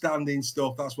 Outstanding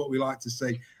stuff. That's what we like to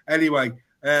see. Anyway.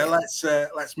 Let's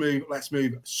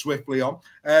move swiftly on.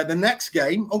 The next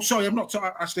game. Oh, sorry, I'm not.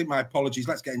 Actually, my apologies.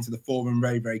 Let's get into the forum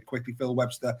very, very quickly. Phil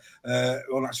Webster.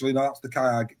 Well, actually, no, that's the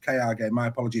KR game. My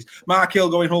apologies. Mark Hill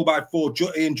going Hull by 4.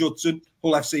 Ian Judson,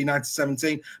 Hull FC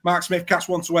 90-17. Mark Smith, Cass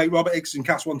 1-8. Robert Hickson,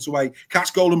 Cass 1-8.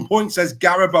 Cass Golden Point says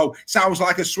Garabo. Sounds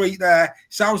like a sweet there.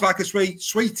 Sounds like a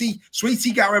sweetie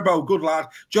Garabo. Good lad.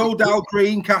 Joe Dal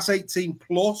Green, Cass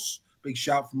 18+. Big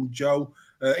shout from Joe.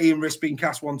 Ian Rispin,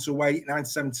 Cass 1-8,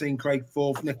 9-17, Craig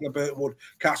 4th, Nicola Burtonwood,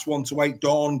 Cass 1-8,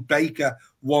 Dawn Baker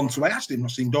 1-8. Actually, I've not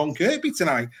seen Dawn Kirby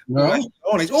tonight. No.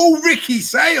 Ricky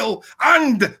Sale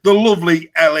and the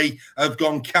lovely Ellie have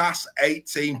gone Cass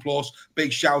 18+.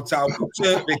 Big shout out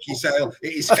to Ricky Sale.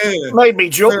 It is her. Made me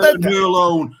jump. Her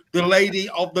alone, the lady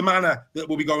of the manor that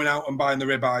will be going out and buying the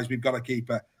ribeyes. We've got to keep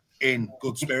her in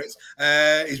good spirits,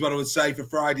 is what I would say for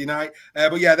Friday night.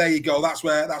 But yeah, there you go. That's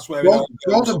where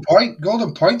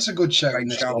Golden Point's a good shout.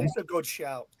 It's a good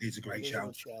shout. It's a great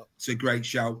shout. It's a great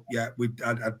shout. Yeah,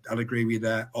 I'd agree with you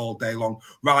there all day long.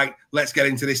 Right, let's get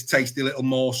into this tasty little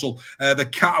morsel. The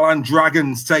Catalan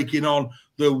Dragons taking on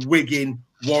the Wigan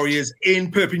Warriors in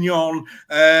Perpignan.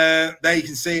 There you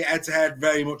can see head to head,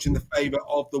 very much in the favour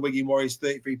of the Wigan Warriors,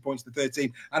 33 points to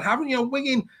 13. And having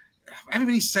Wigan.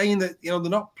 Everybody's saying that they're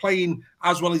not playing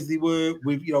as well as they were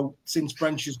with since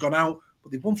French has gone out,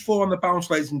 but they've won 4 on the bounce,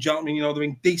 ladies and gentlemen. They're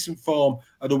in decent form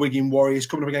of the Wigan Warriors,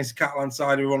 coming up against the Catalan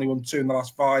side who've only won 2 in the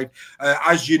last 5.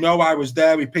 As you know, I was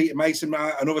there with Peter Mason,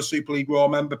 another Super League Raw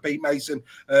member, Pete Mason.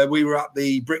 We were at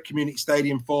the Brick Community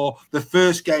Stadium for the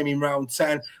first game in round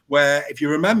 10, where, if you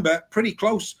remember, pretty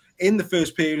close in the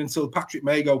first period until Patrick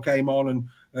Mago came on and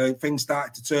things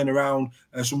started to turn around.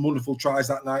 Some wonderful tries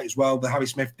that night as well. The Harry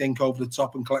Smith dink over the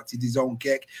top and collected his own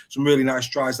kick. Some really nice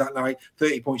tries that night.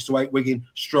 30 points to 8. Wigan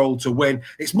strolled to win.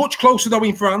 It's much closer though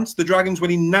in France. The Dragons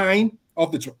winning 9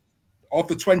 of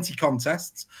the 20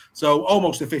 contests. So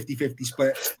almost a 50-50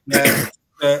 split.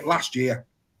 Last year,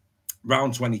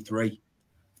 round 23.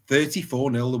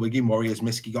 34-0, the Wigan Warriors.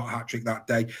 Miskey got a hat-trick that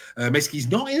day.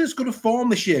 Miskey's not in as good a form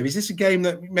this year. Is this a game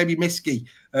that maybe Miskey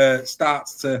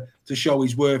starts to show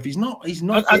his worth? He's not.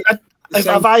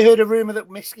 Have I heard a rumour that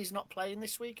Miskey's not playing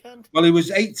this weekend? Well, he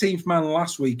was 18th man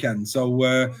last weekend. So,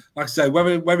 like I say,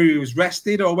 whether he was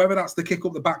rested or whether that's the kick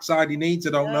up the backside he needs, I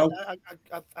don't know.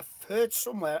 I've heard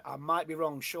somewhere. I might be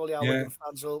wrong. Surely our Wigan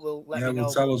fans will let me know.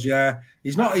 Will tell us. Yeah,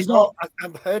 he's not.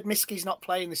 I've heard Miskey's not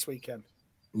playing this weekend.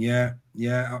 Yeah,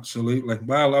 absolutely.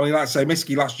 Well, I mean, like I say,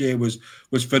 Miskey last year was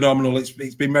phenomenal. It's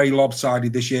been very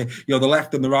lopsided this year. The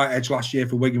left and the right edge last year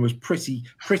for Wigan was pretty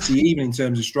even in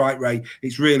terms of strike rate.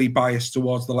 It's really biased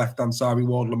towards the left-hand side with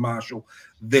Wardle and Marshall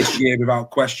this year, without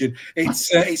question.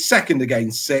 It's second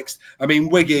against 6th. I mean,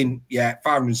 Wigan,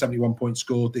 571 points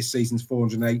scored this season's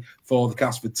 408 for the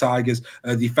Castleford Tigers.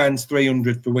 Defence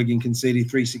 300 for Wigan, conceded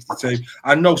 362,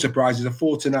 and no surprises, a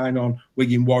 4-9 on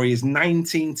Wigan Warriors,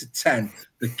 19-10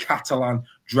 the Catalan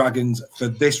Dragons for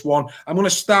this one. I'm going to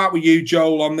start with you,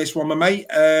 Joel, on this one, my mate.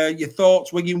 Your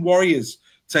thoughts? Wigan Warriors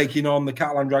taking on the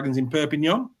Catalan Dragons in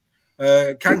Perpignan.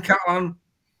 Can Catalan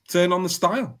turn on the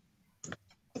style?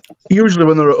 Usually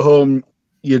when they're at home,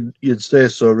 you'd say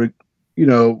so,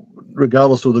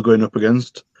 regardless of who they're going up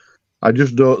against. I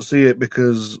just don't see it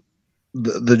because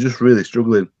they're just really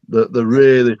struggling. They're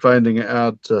really finding it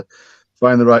hard to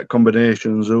find the right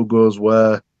combinations, who goes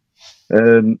where.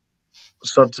 And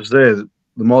sad to say,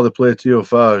 the more they play Teo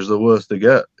Farge, the worse they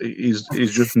get. He's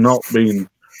just not been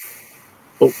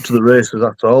up to the races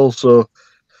at all. So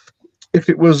if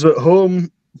it was at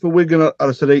home for Wigan, I'd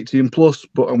have said 18+,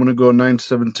 but I'm going to go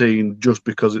 9-17 just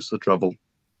because it's the travel.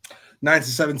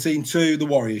 9-17 to the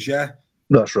Warriors, yeah?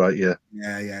 That's right, yeah.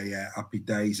 Yeah. Happy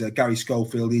days. Gary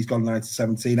Schofield, he's gone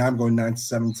 9-17. I'm going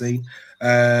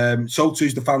 9-17. So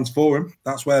too's the fans for him.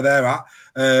 That's where they're at.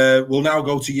 We'll now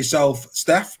go to yourself,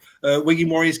 Steph. Wigan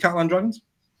Warriors, Catalan Dragons?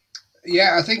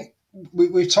 Yeah, I think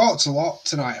we've talked a lot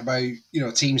tonight about,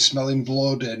 teams smelling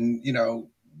blood and,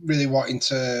 really wanting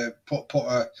to put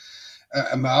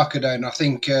a marker down. I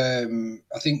think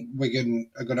Wigan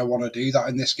are going to want to do that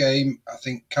in this game. I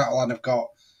think Catalan have got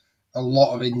a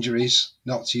lot of injuries,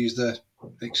 not to use the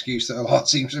excuse that a lot of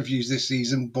teams have used this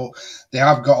season, but they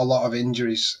have got a lot of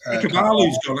injuries.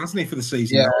 Caballo's gone, hasn't he, for the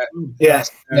season? Yeah.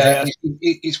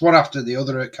 It's one after the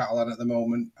other at Catalan at the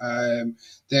moment.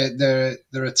 They're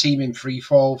a team in free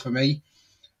fall for me.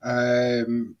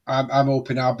 I'm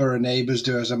hoping our borough neighbours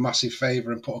do us a massive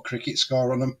favour and put a cricket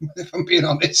score on them, if I'm being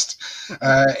honest,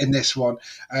 in this one.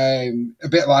 A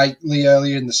bit like Leigh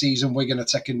earlier in the season, Wigan are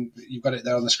taking, you've got it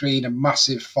there on the screen, a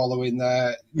massive following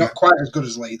there. Not quite as good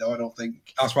as Leigh, though, I don't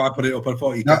think. That's why I put it up. I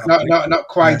thought you not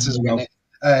quite as many.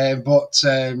 But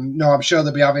no, I'm sure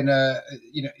they'll be having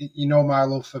you know my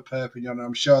love for Perpignan, and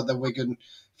I'm sure the Wigan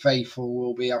faithful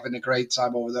will be having a great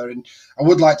time over there. And I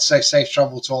would like to say safe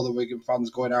travel to all the Wigan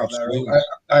fans going out there.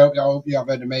 I hope you have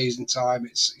an amazing time.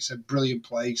 It's a brilliant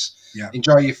place. Yeah.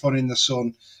 Enjoy your fun in the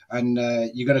sun, and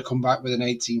you're going to come back with an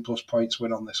 18 plus points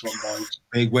win on this one, boys.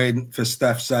 Big win for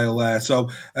Steph Sale there. So,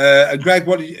 Greg,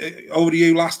 over to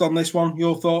you last on this one.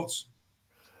 Your thoughts?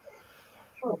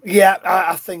 Yeah,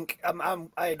 I think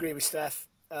I agree with Steph.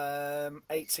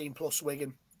 18 plus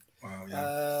Wigan. Wow,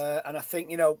 yeah. And I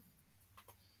think,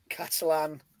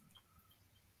 Catalan,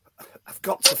 I've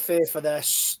got to fear for their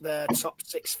top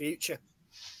 6 future.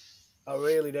 I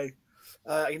really do.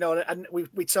 And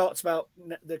we talked about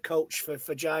the coach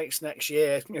for Giants next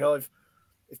year. If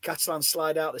Catalan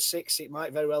slide out the 6, it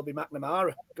might very well be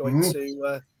McNamara going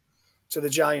to the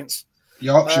Giants.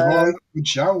 Yorkshire, good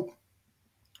shout.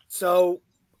 So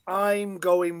I'm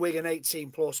going Wigan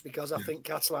 18 plus because I think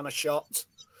Catalan are shot.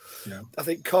 Yeah. I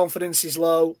think confidence is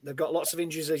low. They've got lots of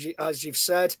injuries, as you've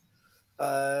said.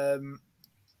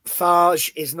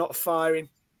 Farge is not firing.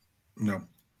 No.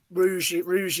 Rouge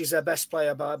is their best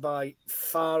player by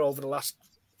far over the last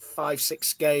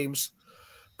 5-6 games,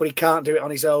 but he can't do it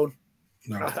on his own.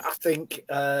 No. I think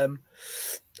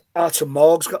Arthur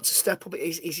Morg's got to step up.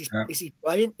 Is he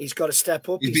playing? He's got to step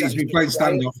up. He's been playing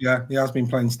standoff. Yeah, he has been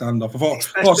playing standoff. I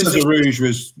thought Cesar Rouge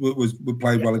was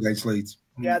played well against Leeds.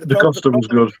 Yeah, the custom was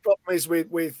good. The problem is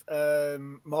with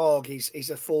Morg, he's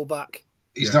a fullback.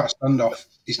 He's not a standoff.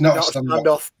 He's not a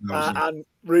standoff. And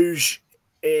Rouge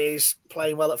is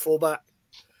playing well at fullback,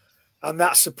 and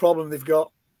that's the problem they've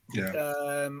got.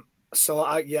 Yeah. So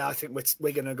I think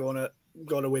we're going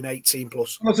to win 18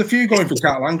 plus. Well, there's a few going for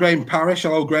Catalan. Graham Parrish.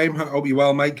 Hello, Graham. Hope you're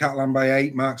well, mate. Catalan by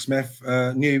 8. Mark Smith,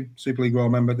 new Super League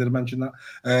World member. Did I mention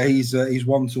that? He's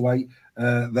 1 to 8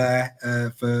 there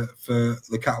for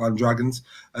the Catalan Dragons.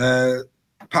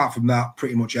 Apart from that,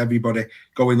 pretty much everybody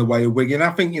going the way of Wigan.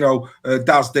 I think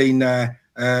Daz Dean there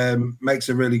makes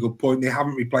a really good point. They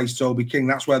haven't replaced Toby King.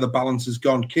 That's where the balance has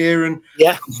gone. Kieran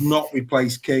has not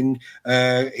replaced King.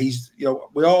 He's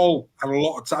we all had a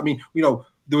lot of time. I mean,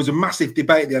 there was a massive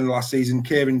debate at the end of last season.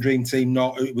 Kieran Dream Team,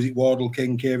 was it Wardle,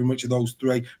 King, Kieran, which of those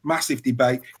three? Massive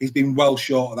debate. He's been well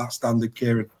short of that standard,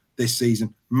 Kieran, this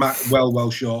season.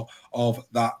 Well short of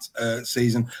that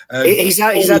season. He's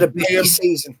had a big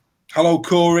season. Hello,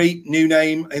 Corey. New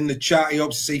name in the chat. He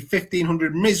hopes to see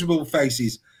 1,500 miserable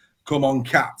faces. Come on,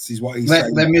 cats, is what he's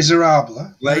saying. Les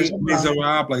Miserables. Les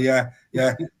Miserables,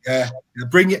 yeah.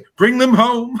 Bring them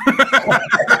home.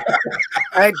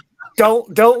 Don't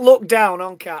look down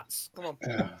on cats. Come on.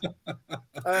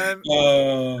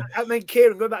 I mean,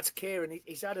 Kieran. Going back to Kieran,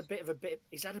 he's had a bit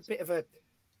of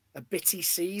a bitty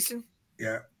season.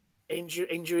 Yeah.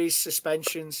 Injuries,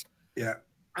 suspensions. Yeah.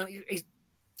 And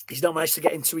he's not managed to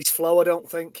get into his flow, I don't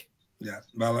think. Yeah.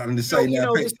 Well, and the same.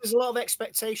 There's a lot of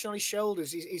expectation on his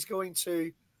shoulders. He's going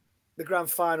to the grand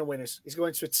final winners. He's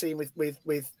going to a team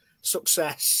with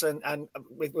success and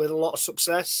with a lot of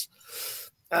success.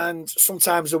 And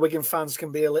sometimes the Wigan fans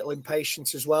can be a little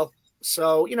impatient as well.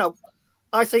 So,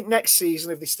 I think next season,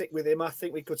 if they stick with him, I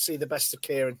think we could see the best of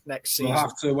Kieran next season. We'll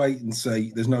have to wait and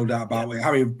see. There's no doubt about it.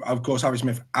 Harry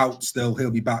Smith out still.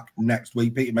 He'll be back next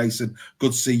week. Peter Mason,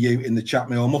 good to see you in the chat,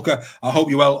 Mill Mucker. I hope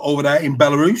you're well over there in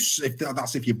Belarus.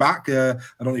 If you're back, I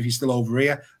don't know if you're still over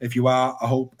here. If you are, I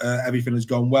hope everything has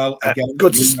gone well. Again,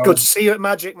 good to see you at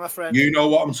Magic, my friend. You know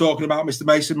what I'm talking about, Mr.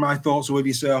 Mason. My thoughts are with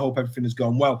you, sir. I hope everything has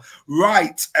gone well.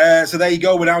 Right, so there you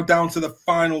go. We're now down to the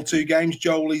final 2 games.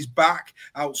 Joel's back.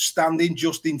 Outstanding.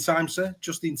 Just in time, sir.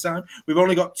 Just in time. We've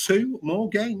only got 2 more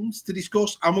games to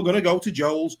discuss, and we're going to go to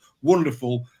Joel's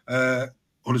wonderful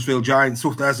Huddersfield Giants.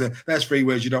 Oh, there's 3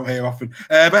 words you don't hear often.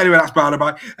 But anyway, that's by the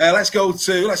by. Let's go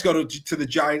to the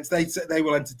Giants. They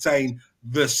will entertain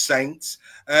the Saints.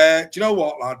 Do you know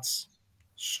what, lads?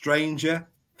 Stranger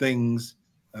things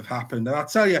have happened. And I'll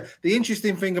tell you, the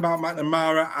interesting thing about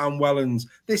McNamara and Wellens,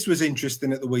 this was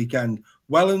interesting at the weekend.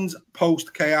 Wellens,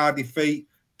 post-KR defeat,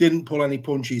 didn't pull any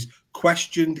punches,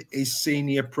 questioned his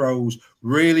senior pros,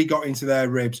 really got into their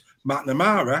ribs.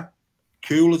 McNamara,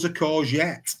 cool as a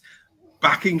courgette,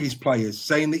 backing his players,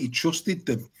 saying that he trusted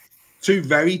them. 2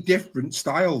 very different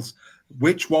styles.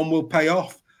 Which one will pay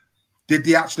off? Did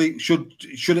they actually should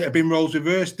it have been roles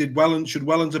reversed? Should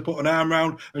Wellens have put an arm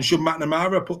round, and should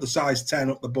McNamara have put the size 10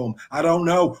 up the bum? I don't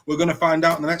know. We're going to find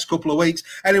out in the next couple of weeks.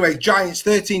 Anyway, Giants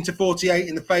 13-48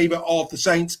 in the favour of the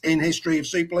Saints in history of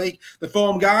Super League. The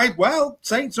form guide, well,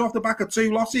 Saints are off the back of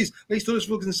 2 losses. At least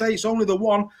Huddersfield can say it's only the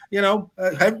one. You know,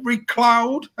 every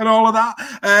cloud and all of that.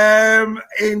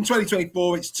 In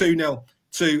 2024, it's 2-0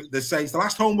 to the Saints. The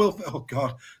last home will. Oh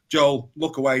God, Joel,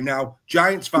 look away now.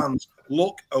 Giants fans.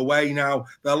 Look away now.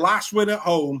 The last win at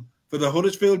home for the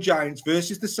Huddersfield Giants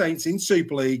versus the Saints in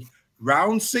Super League,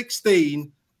 round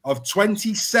 16 of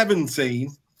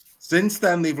 2017. Since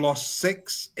then, they've lost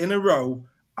 6 in a row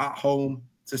at home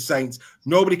to Saints.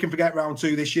 Nobody can forget round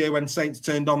 2 this year when Saints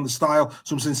turned on the style.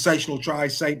 Some sensational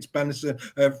tries. Saints, Benison,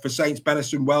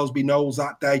 Wellesby, Knowles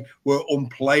that day were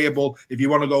unplayable. If you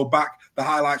want to go back, the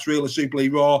highlights reel of Super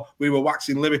League Raw, we were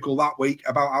waxing lyrical that week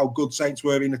about how good Saints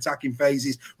were in attacking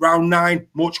phases. Round 9,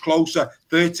 much closer,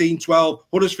 13-12.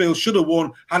 Huddersfield should have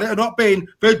won had it not been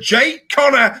for Jake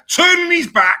Connor turning his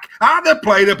back at the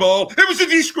play the ball. It was a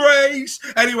disgrace.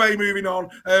 Anyway, moving on.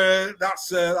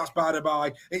 That's by the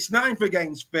by. It's 9th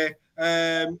against 5th.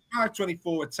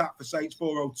 524 attack for Saints,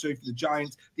 402 for the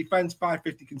Giants. Defence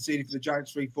 550 conceded for the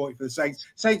Giants, 340 for the Saints.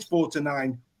 Saints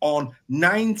 4-9 on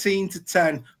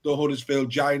 19-10. The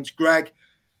Huddersfield Giants. Greg,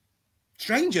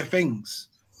 stranger things.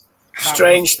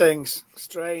 Strange things.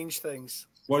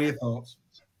 What are your thoughts?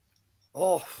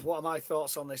 Oh, what are my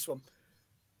thoughts on this one?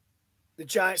 The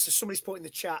Giants, as somebody's put in the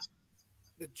chat,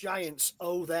 the Giants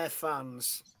owe their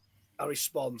fans a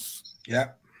response.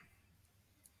 Yeah.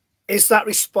 Is that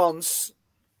response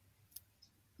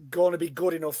going to be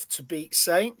good enough to beat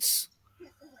Saints?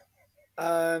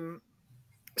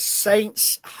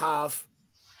 Saints have,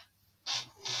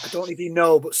 I don't know if you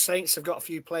know, but Saints have got a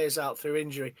few players out through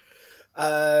injury.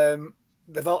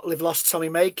 They've lost Tommy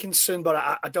Makinson, but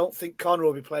I don't think Connor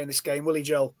will be playing this game, will he,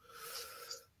 Joe?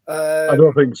 I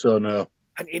don't think so, no.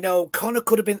 And, you know, Connor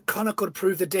could have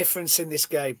proved the difference in this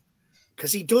game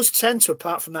because he does tend to,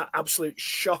 apart from that absolute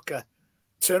shocker,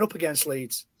 turn up against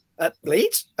Leeds.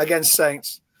 Against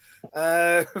Saints.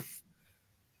 Do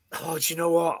you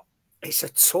know what? It's a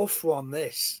tough one,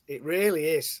 this. It really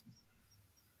is.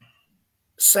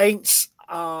 Saints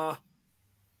are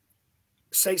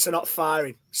not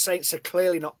firing. Saints are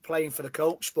clearly not playing for the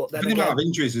coach. But then they might have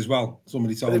injuries as well.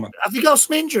 Somebody told me. Have you got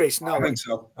some injuries? No, I think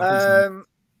so.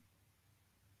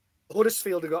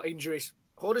 Huddersfield have got injuries.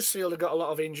 Huddersfield have got a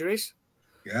lot of injuries.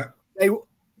 Yeah.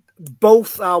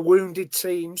 Both are wounded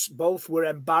teams. Both were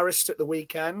embarrassed at the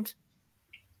weekend.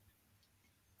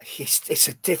 It's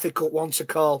a difficult one to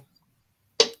call.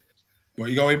 Where are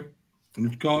you going?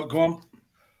 Go on.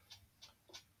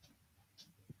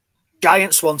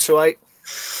 Giants 1-8.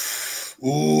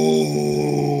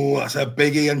 Ooh, that's a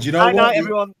biggie. And do you know what? Night,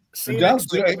 everyone. See you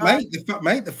next week.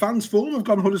 Mate, the fans for them have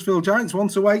gone Huddersfield Giants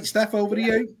 1-8. Steph, over to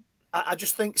you. I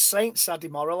just think Saints are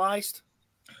demoralised.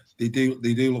 They do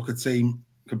look a team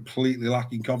completely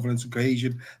lacking confidence and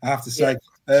cohesion, I have to say.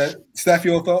 Steph,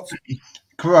 your thoughts?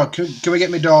 Come on, can we get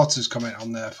my daughter's comment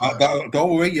on there?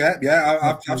 Don't worry,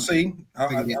 yeah. I've seen. I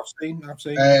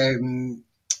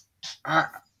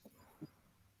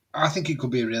think it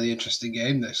could be a really interesting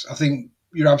game. This, I think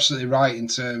you're absolutely right in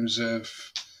terms of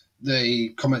the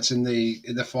comments in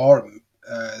the forum.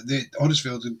 The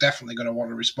Huddersfield are definitely going to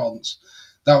want a response.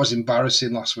 That was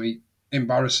embarrassing last week.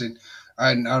 Embarrassing,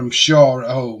 and I'm sure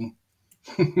at home.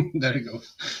 There he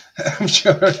goes. I'm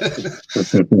sure.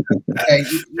 Hey,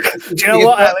 do you know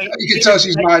what, Ellie? You can tell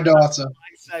she's my daughter.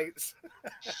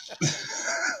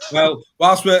 Well,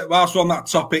 whilst we're on that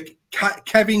topic,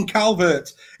 Kevin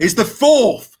Calvert is the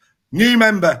 4th new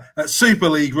member at Super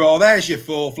League Raw. There's your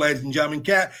 4th, ladies and gentlemen.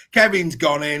 Kevin's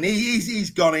gone in. He's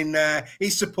gone in there.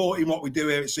 He's supporting what we do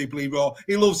here at Super League Raw.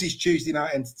 He loves his Tuesday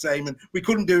night entertainment. We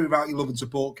couldn't do it without your love and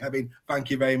support, Kevin.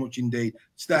 Thank you very much indeed.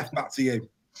 Steph, back to you.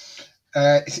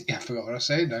 I forgot what I was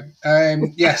saying now.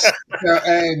 Yes.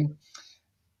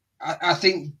 I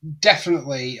think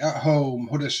definitely at home,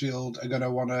 Huddersfield are going to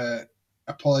want to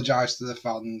apologise to the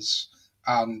fans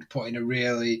and put in a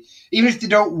really, even if they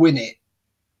don't win it,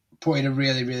 put in a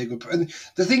really, really good. And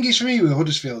the thing is for me with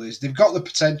Huddersfield is they've got the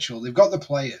potential, they've got the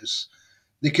players,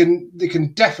 they can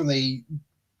definitely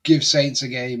give Saints a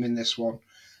game in this one.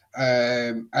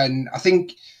 And I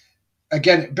think,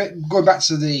 again, going back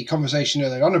to the conversation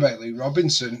earlier on about Lee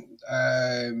Robinson,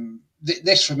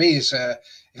 this for me is,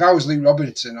 if I was Lee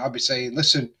Robinson, I'd be saying,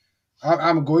 listen,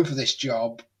 I'm going for this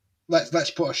job.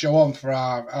 Let's put a show on for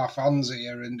our fans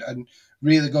here and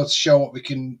really go to show what we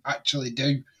can actually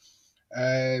do.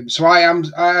 So I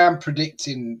am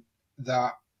predicting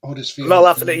that Huddersfield. I'm not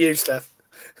laughing at you, Steph.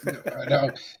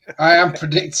 No, I am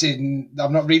predicting.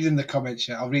 I'm not reading the comments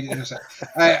yet. I'll read it in a second.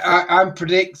 I'm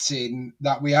predicting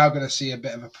that we are going to see a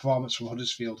bit of a performance from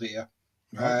Huddersfield here.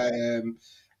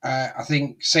 I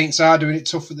think Saints are doing it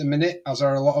tough at the minute, as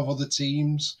are a lot of other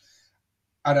teams.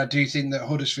 And I do think that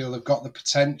Huddersfield have got the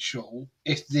potential,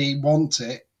 if they want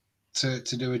it, to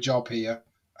do a job here.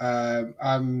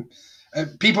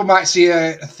 People might see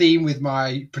a theme with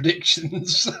my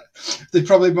predictions. They're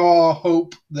probably more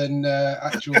hope than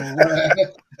actual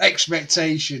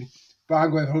expectation. But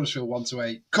I'm going Huddersfield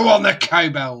 1-8. Come on, the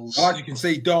cowbells! As you can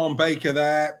see, Dawn Baker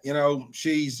there. You know,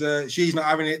 she's not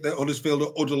having it that Huddersfield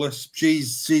are udderless.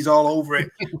 She's all over it.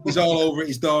 She's all over it.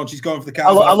 It's Dawn. She's going for the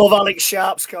cow. I love Alex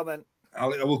Sharp's comment.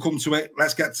 We'll come to it.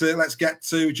 Let's get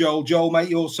to Joel. Joel, mate,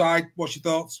 your side. What's your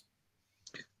thoughts?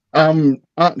 I'm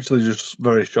actually just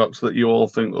very shocked that you all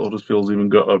think that Huddersfield's even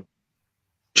got a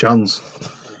chance.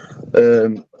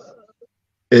 It'd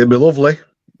be lovely.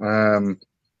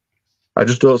 I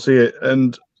just don't see it.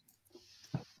 And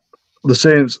the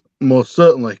Saints most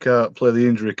certainly can't play the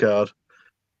injury card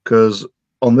because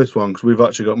on this one, because we've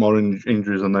actually got more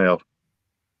injuries than they have.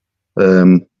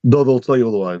 Though they'll tell you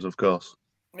otherwise, of course.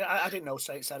 I didn't know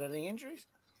Saints had any injuries.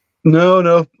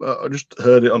 No. I just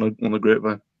heard it on the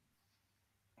grapevine.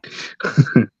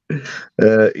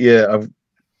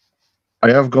 I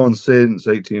have gone Saints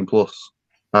 18+.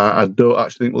 I don't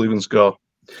actually think we'll even score.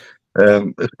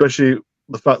 Especially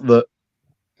the fact that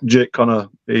Jake Connor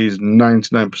is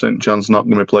 99% chance not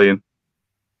going to be playing.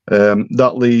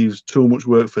 That leaves too much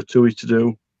work for Tui to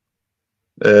do.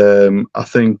 I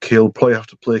think he'll probably have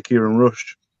to play Kieran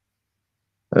Rush.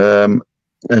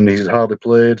 And he's hardly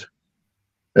played.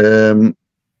 Do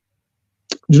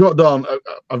you know what, Don?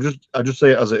 I just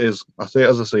say it as it is. I say it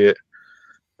as I see it.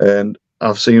 And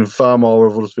I've seen far more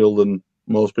of Huddersfield than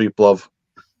most people have.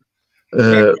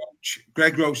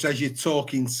 Greg Roach says you're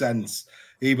talking sense.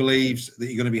 He believes that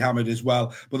you're going to be hammered as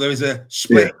well. But there is a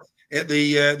split at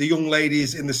the young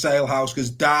ladies in the sale house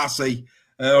because Darcy.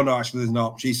 Oh no, actually, there's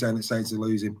not. She's saying that Saints are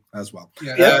losing as well.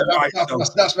 That's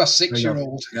my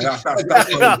 6-year-old. Yeah, that's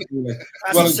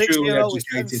well and truly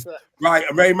educated. Right,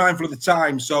 I'm very mindful of the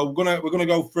time, so we're gonna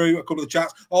go through a couple of the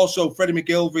chats. Also, Freddie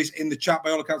McGilvery's in the chat.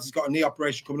 By all accounts, he's got a knee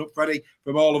operation coming up. Freddie,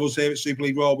 from all of us here at Super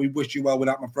League Raw, we wish you well with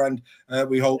that, my friend.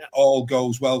 We hope all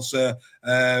goes well, sir.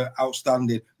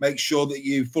 Outstanding. Make sure that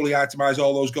you fully itemise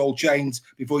all those gold chains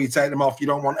before you take them off. You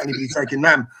don't want anybody taking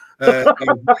them.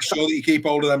 Make sure that you keep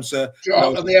hold of them, sir.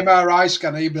 On the MRI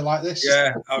scanner, you'd be like this.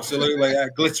 Yeah, absolutely.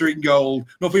 Glittering gold.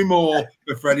 Nothing more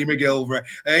for Freddie McGilvery.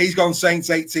 He's gone Saints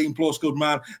 18+. Good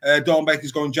man. Dawn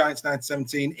Baker's going Giants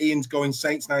 9-17. Ian's going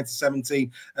Saints 9-17.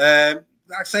 Like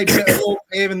I say, bit of luck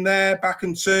here and there, back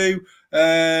and two.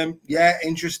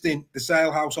 Interesting. The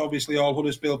sale house, obviously, all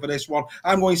Huddersfield for this one.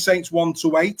 I'm going Saints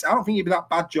 1-8. I don't think you'd be that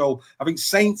bad, Joel. I think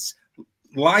Saints,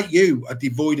 like you, are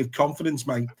devoid of confidence,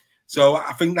 mate. So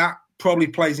I think that probably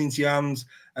plays into your hands.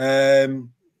 I'm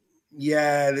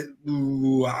going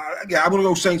to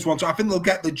go Saints 1-2. I think they'll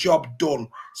get the job done,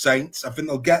 Saints. I think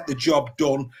they'll get the job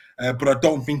done, but I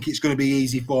don't think it's going to be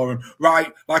easy for them.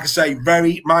 Right, like I say,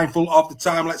 very mindful of the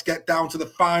time. Let's get down to the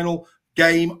final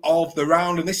game of the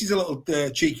round, and this is a little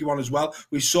cheeky one as well.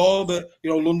 We saw that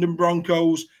London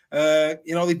Broncos.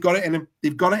 They've got it in them.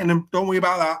 They've got it in them. Don't worry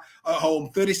about that. At home,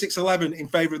 36-11 in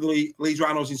favour of the Leeds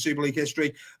Rhinos in Super League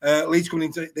history. Leeds coming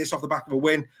into this off the back of a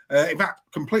win. In fact,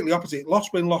 completely opposite.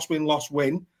 Loss, win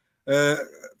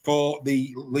for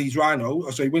the Leeds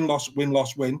Rhinos. So win, loss,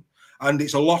 win. And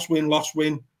it's a loss, win, loss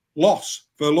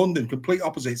for London. Complete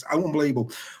opposites.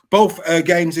 Unbelievable. Both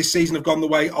games this season have gone the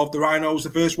way of the Rhinos. The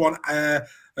first one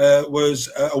was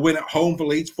a win at home for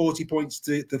Leeds, 40 points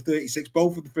to 36.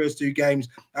 Both of the first two games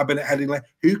have been at Headingley.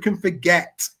 Who can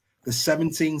forget the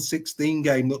 17-16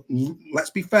 game that, let's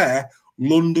be fair,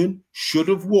 London should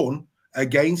have won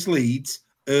against Leeds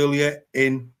earlier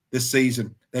in the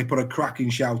season? They put a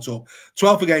cracking shout up.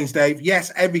 12 against Dave.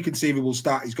 Yes, every conceivable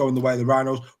stat is going the way of the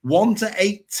Rhinos.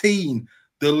 1-18,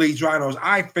 the Leeds Rhinos.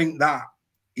 I think that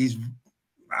is,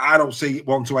 I don't see it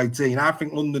 1-18. I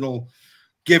think London will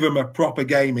give them a proper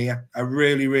game here. I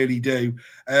really, really do.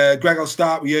 Greg, I'll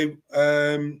start with you.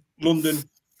 London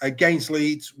against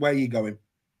Leeds. Where are you going?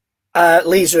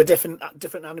 Leeds are a different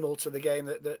animal to the game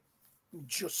that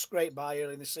just scraped by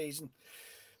early in the season.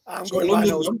 I'm going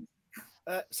Rhinos.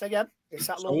 Say again. It's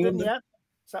at London, yeah.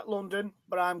 It's at London,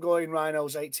 but I'm going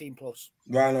Rhinos 18+.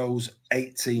 Rhinos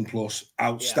 18+.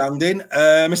 Outstanding.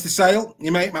 Yeah. Mr. Sale,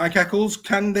 your mate Mike Eccles.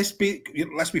 Can this be?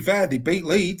 Let's be fair. They beat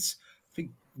Leeds. I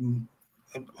think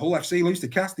Hull FC lose to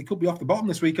Cast. They could be off the bottom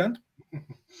this weekend.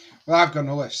 Well, I've gone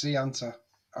Hull FC, haven't I?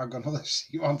 I've gone Hull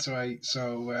FC 1-8.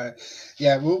 So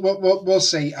yeah, we'll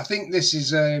see. I think this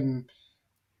is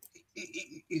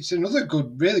it's another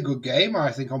really good game.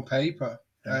 I think on paper.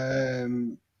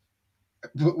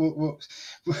 Like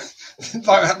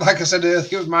I said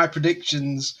earlier with my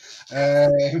predictions.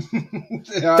 Do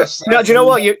you know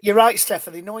what? You're right, Steph.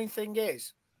 The annoying thing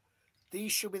is,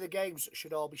 these should be the games that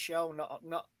should all be shown,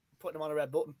 not putting them on a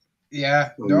red button.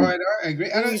 Yeah, no, I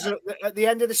agree. At the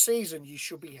end of the season, you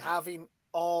should be having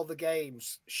all the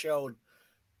games shown.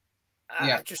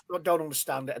 I just don't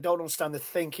understand it. I don't understand the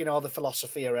thinking or the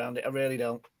philosophy around it. I really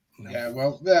don't. Yeah,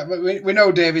 well, we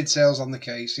know David Sale's on the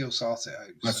case. He'll sort it out.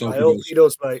 I hope he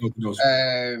does, mate.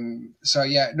 So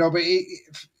yeah, no, but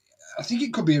I think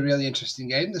it could be a really interesting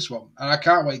game, this one, and I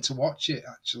can't wait to watch it.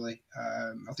 Actually,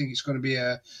 I think it's going to be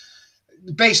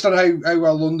based on how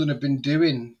well London have been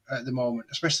doing at the moment,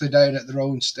 especially down at their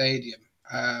own stadium,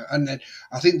 and then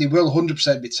I think they will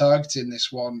 100% be targeting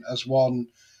this one as one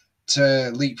to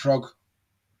leapfrog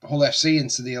Hull FC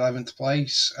into the 11th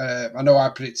place. I know I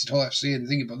predicted Hull FC and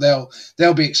thinking, but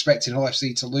they'll be expecting Hull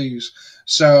FC to lose.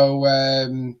 So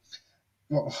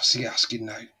what's he asking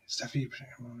now? Steffi,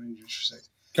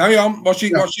 carry on. What's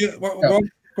your go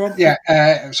on. Yeah,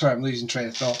 sorry, I'm losing train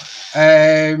of thought.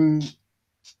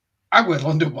 I would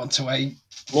London 1-8.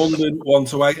 London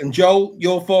 1-8. And Joel,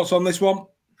 your thoughts on this one?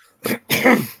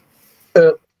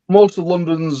 Most of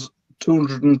London's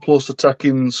 200+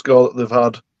 attacking score that they've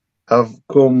had have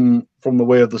come from the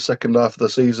way of the second half of the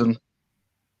season.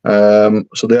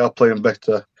 So they are playing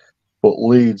better. But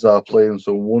Leeds are playing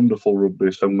some wonderful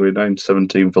rugby. So I'm going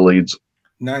 9-17 for Leeds.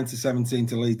 9-17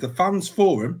 to Leeds. The fans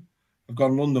forum have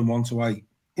gone London 1-8.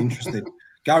 Interesting.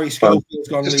 Gary Schofield's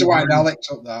gone Leeds. Just to wind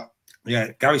Alex up that. Yeah,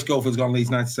 Gary Schofield's gone Leeds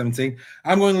 9-17.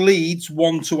 I'm going Leeds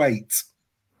 1-8.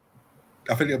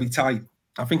 I think it'll be tight.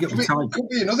 I think it'll be tight. Could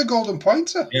be another golden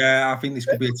pointer. Yeah, I think this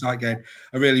could be a tight game.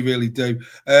 I really, really do.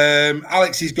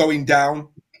 Alex is going down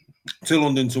to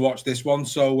London to watch this one,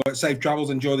 so safe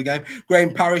travels, enjoy the game.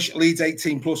 Graham Parrish, Leeds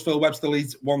 18+. Phil Webster,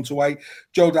 Leeds 1-8.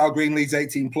 Joe Dalgreen, Leeds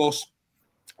 18+.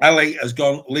 Ellie has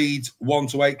gone Leeds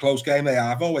 1-8, close game.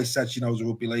 I've always said she knows the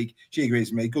rugby league. She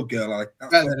agrees with me. Good girl, Ellie.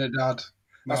 Better than her dad.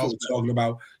 That's what we're talking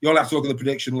about. You only have to look at the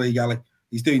prediction league, Ellie.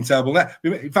 He's doing terrible.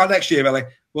 In fact, next year, Ellie,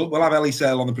 we'll have Ellie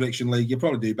Sale on the prediction league. You'll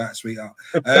probably do better, sweetheart.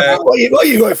 What are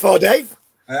you going for, Dave?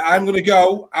 I'm going to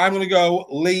go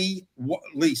Leeds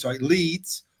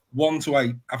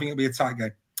 1-8. I think it'll be a tight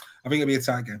game.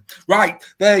 Right,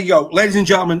 there you go. Ladies and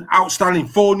gentlemen, outstanding.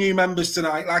 4 new members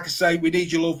tonight. Like I say, we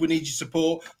need your love. We need your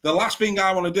support. The last thing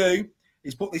I want to do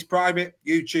is put this private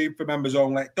YouTube for members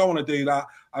only. Don't want to do that.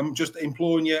 I'm just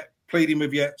imploring you, pleading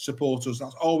with you, support us.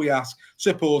 That's all we ask.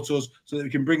 Support us so that we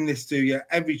can bring this to you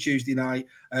every Tuesday night.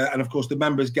 And, of course, the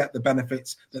members get the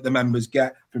benefits that the members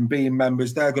get from being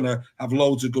members. They're going to have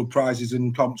loads of good prizes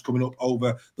and comps coming up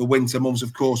over the winter months,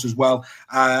 of course, as well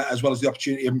as the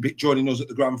opportunity of joining us at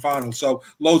the grand final. So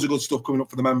loads of good stuff coming up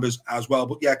for the members as well.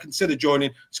 But, yeah, consider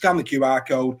joining. Scan the QR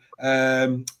code.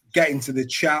 Get into the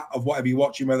chat of whatever you're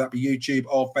watching, whether that be YouTube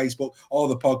or Facebook or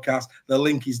the podcast. The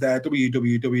link is there,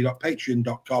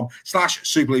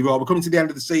 www.patreon.com/Super League Raw. We're coming to the end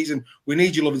of the season. We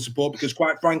need your love and support because,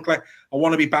 quite frankly, I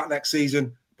want to be back next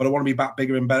season, but I want to be back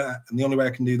bigger and better. And the only way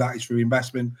I can do that is through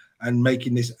investment and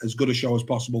making this as good a show as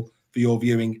possible for your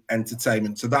viewing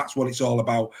entertainment. So that's what it's all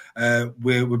about.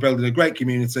 We're building a great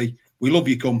community. We love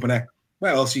your company.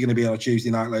 Where else are you going to be on a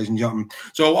Tuesday night, ladies and gentlemen?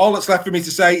 So all that's left for me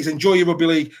to say is enjoy your rugby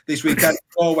league this weekend. As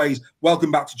always, welcome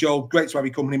back to Joel. Great to have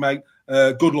your company, mate.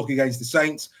 Good luck against the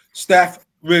Saints. Steph,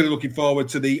 really looking forward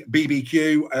to the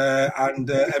BBQ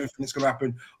and everything that's going to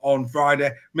happen on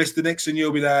Friday. Mr. Nixon,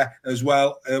 you'll be there as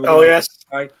well. Yes.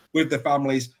 With the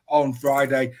families on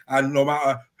Friday. And no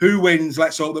matter who wins,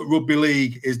 let's hope that Rugby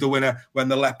League is the winner when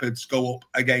the Leopards go up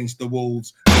against the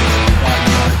Wolves.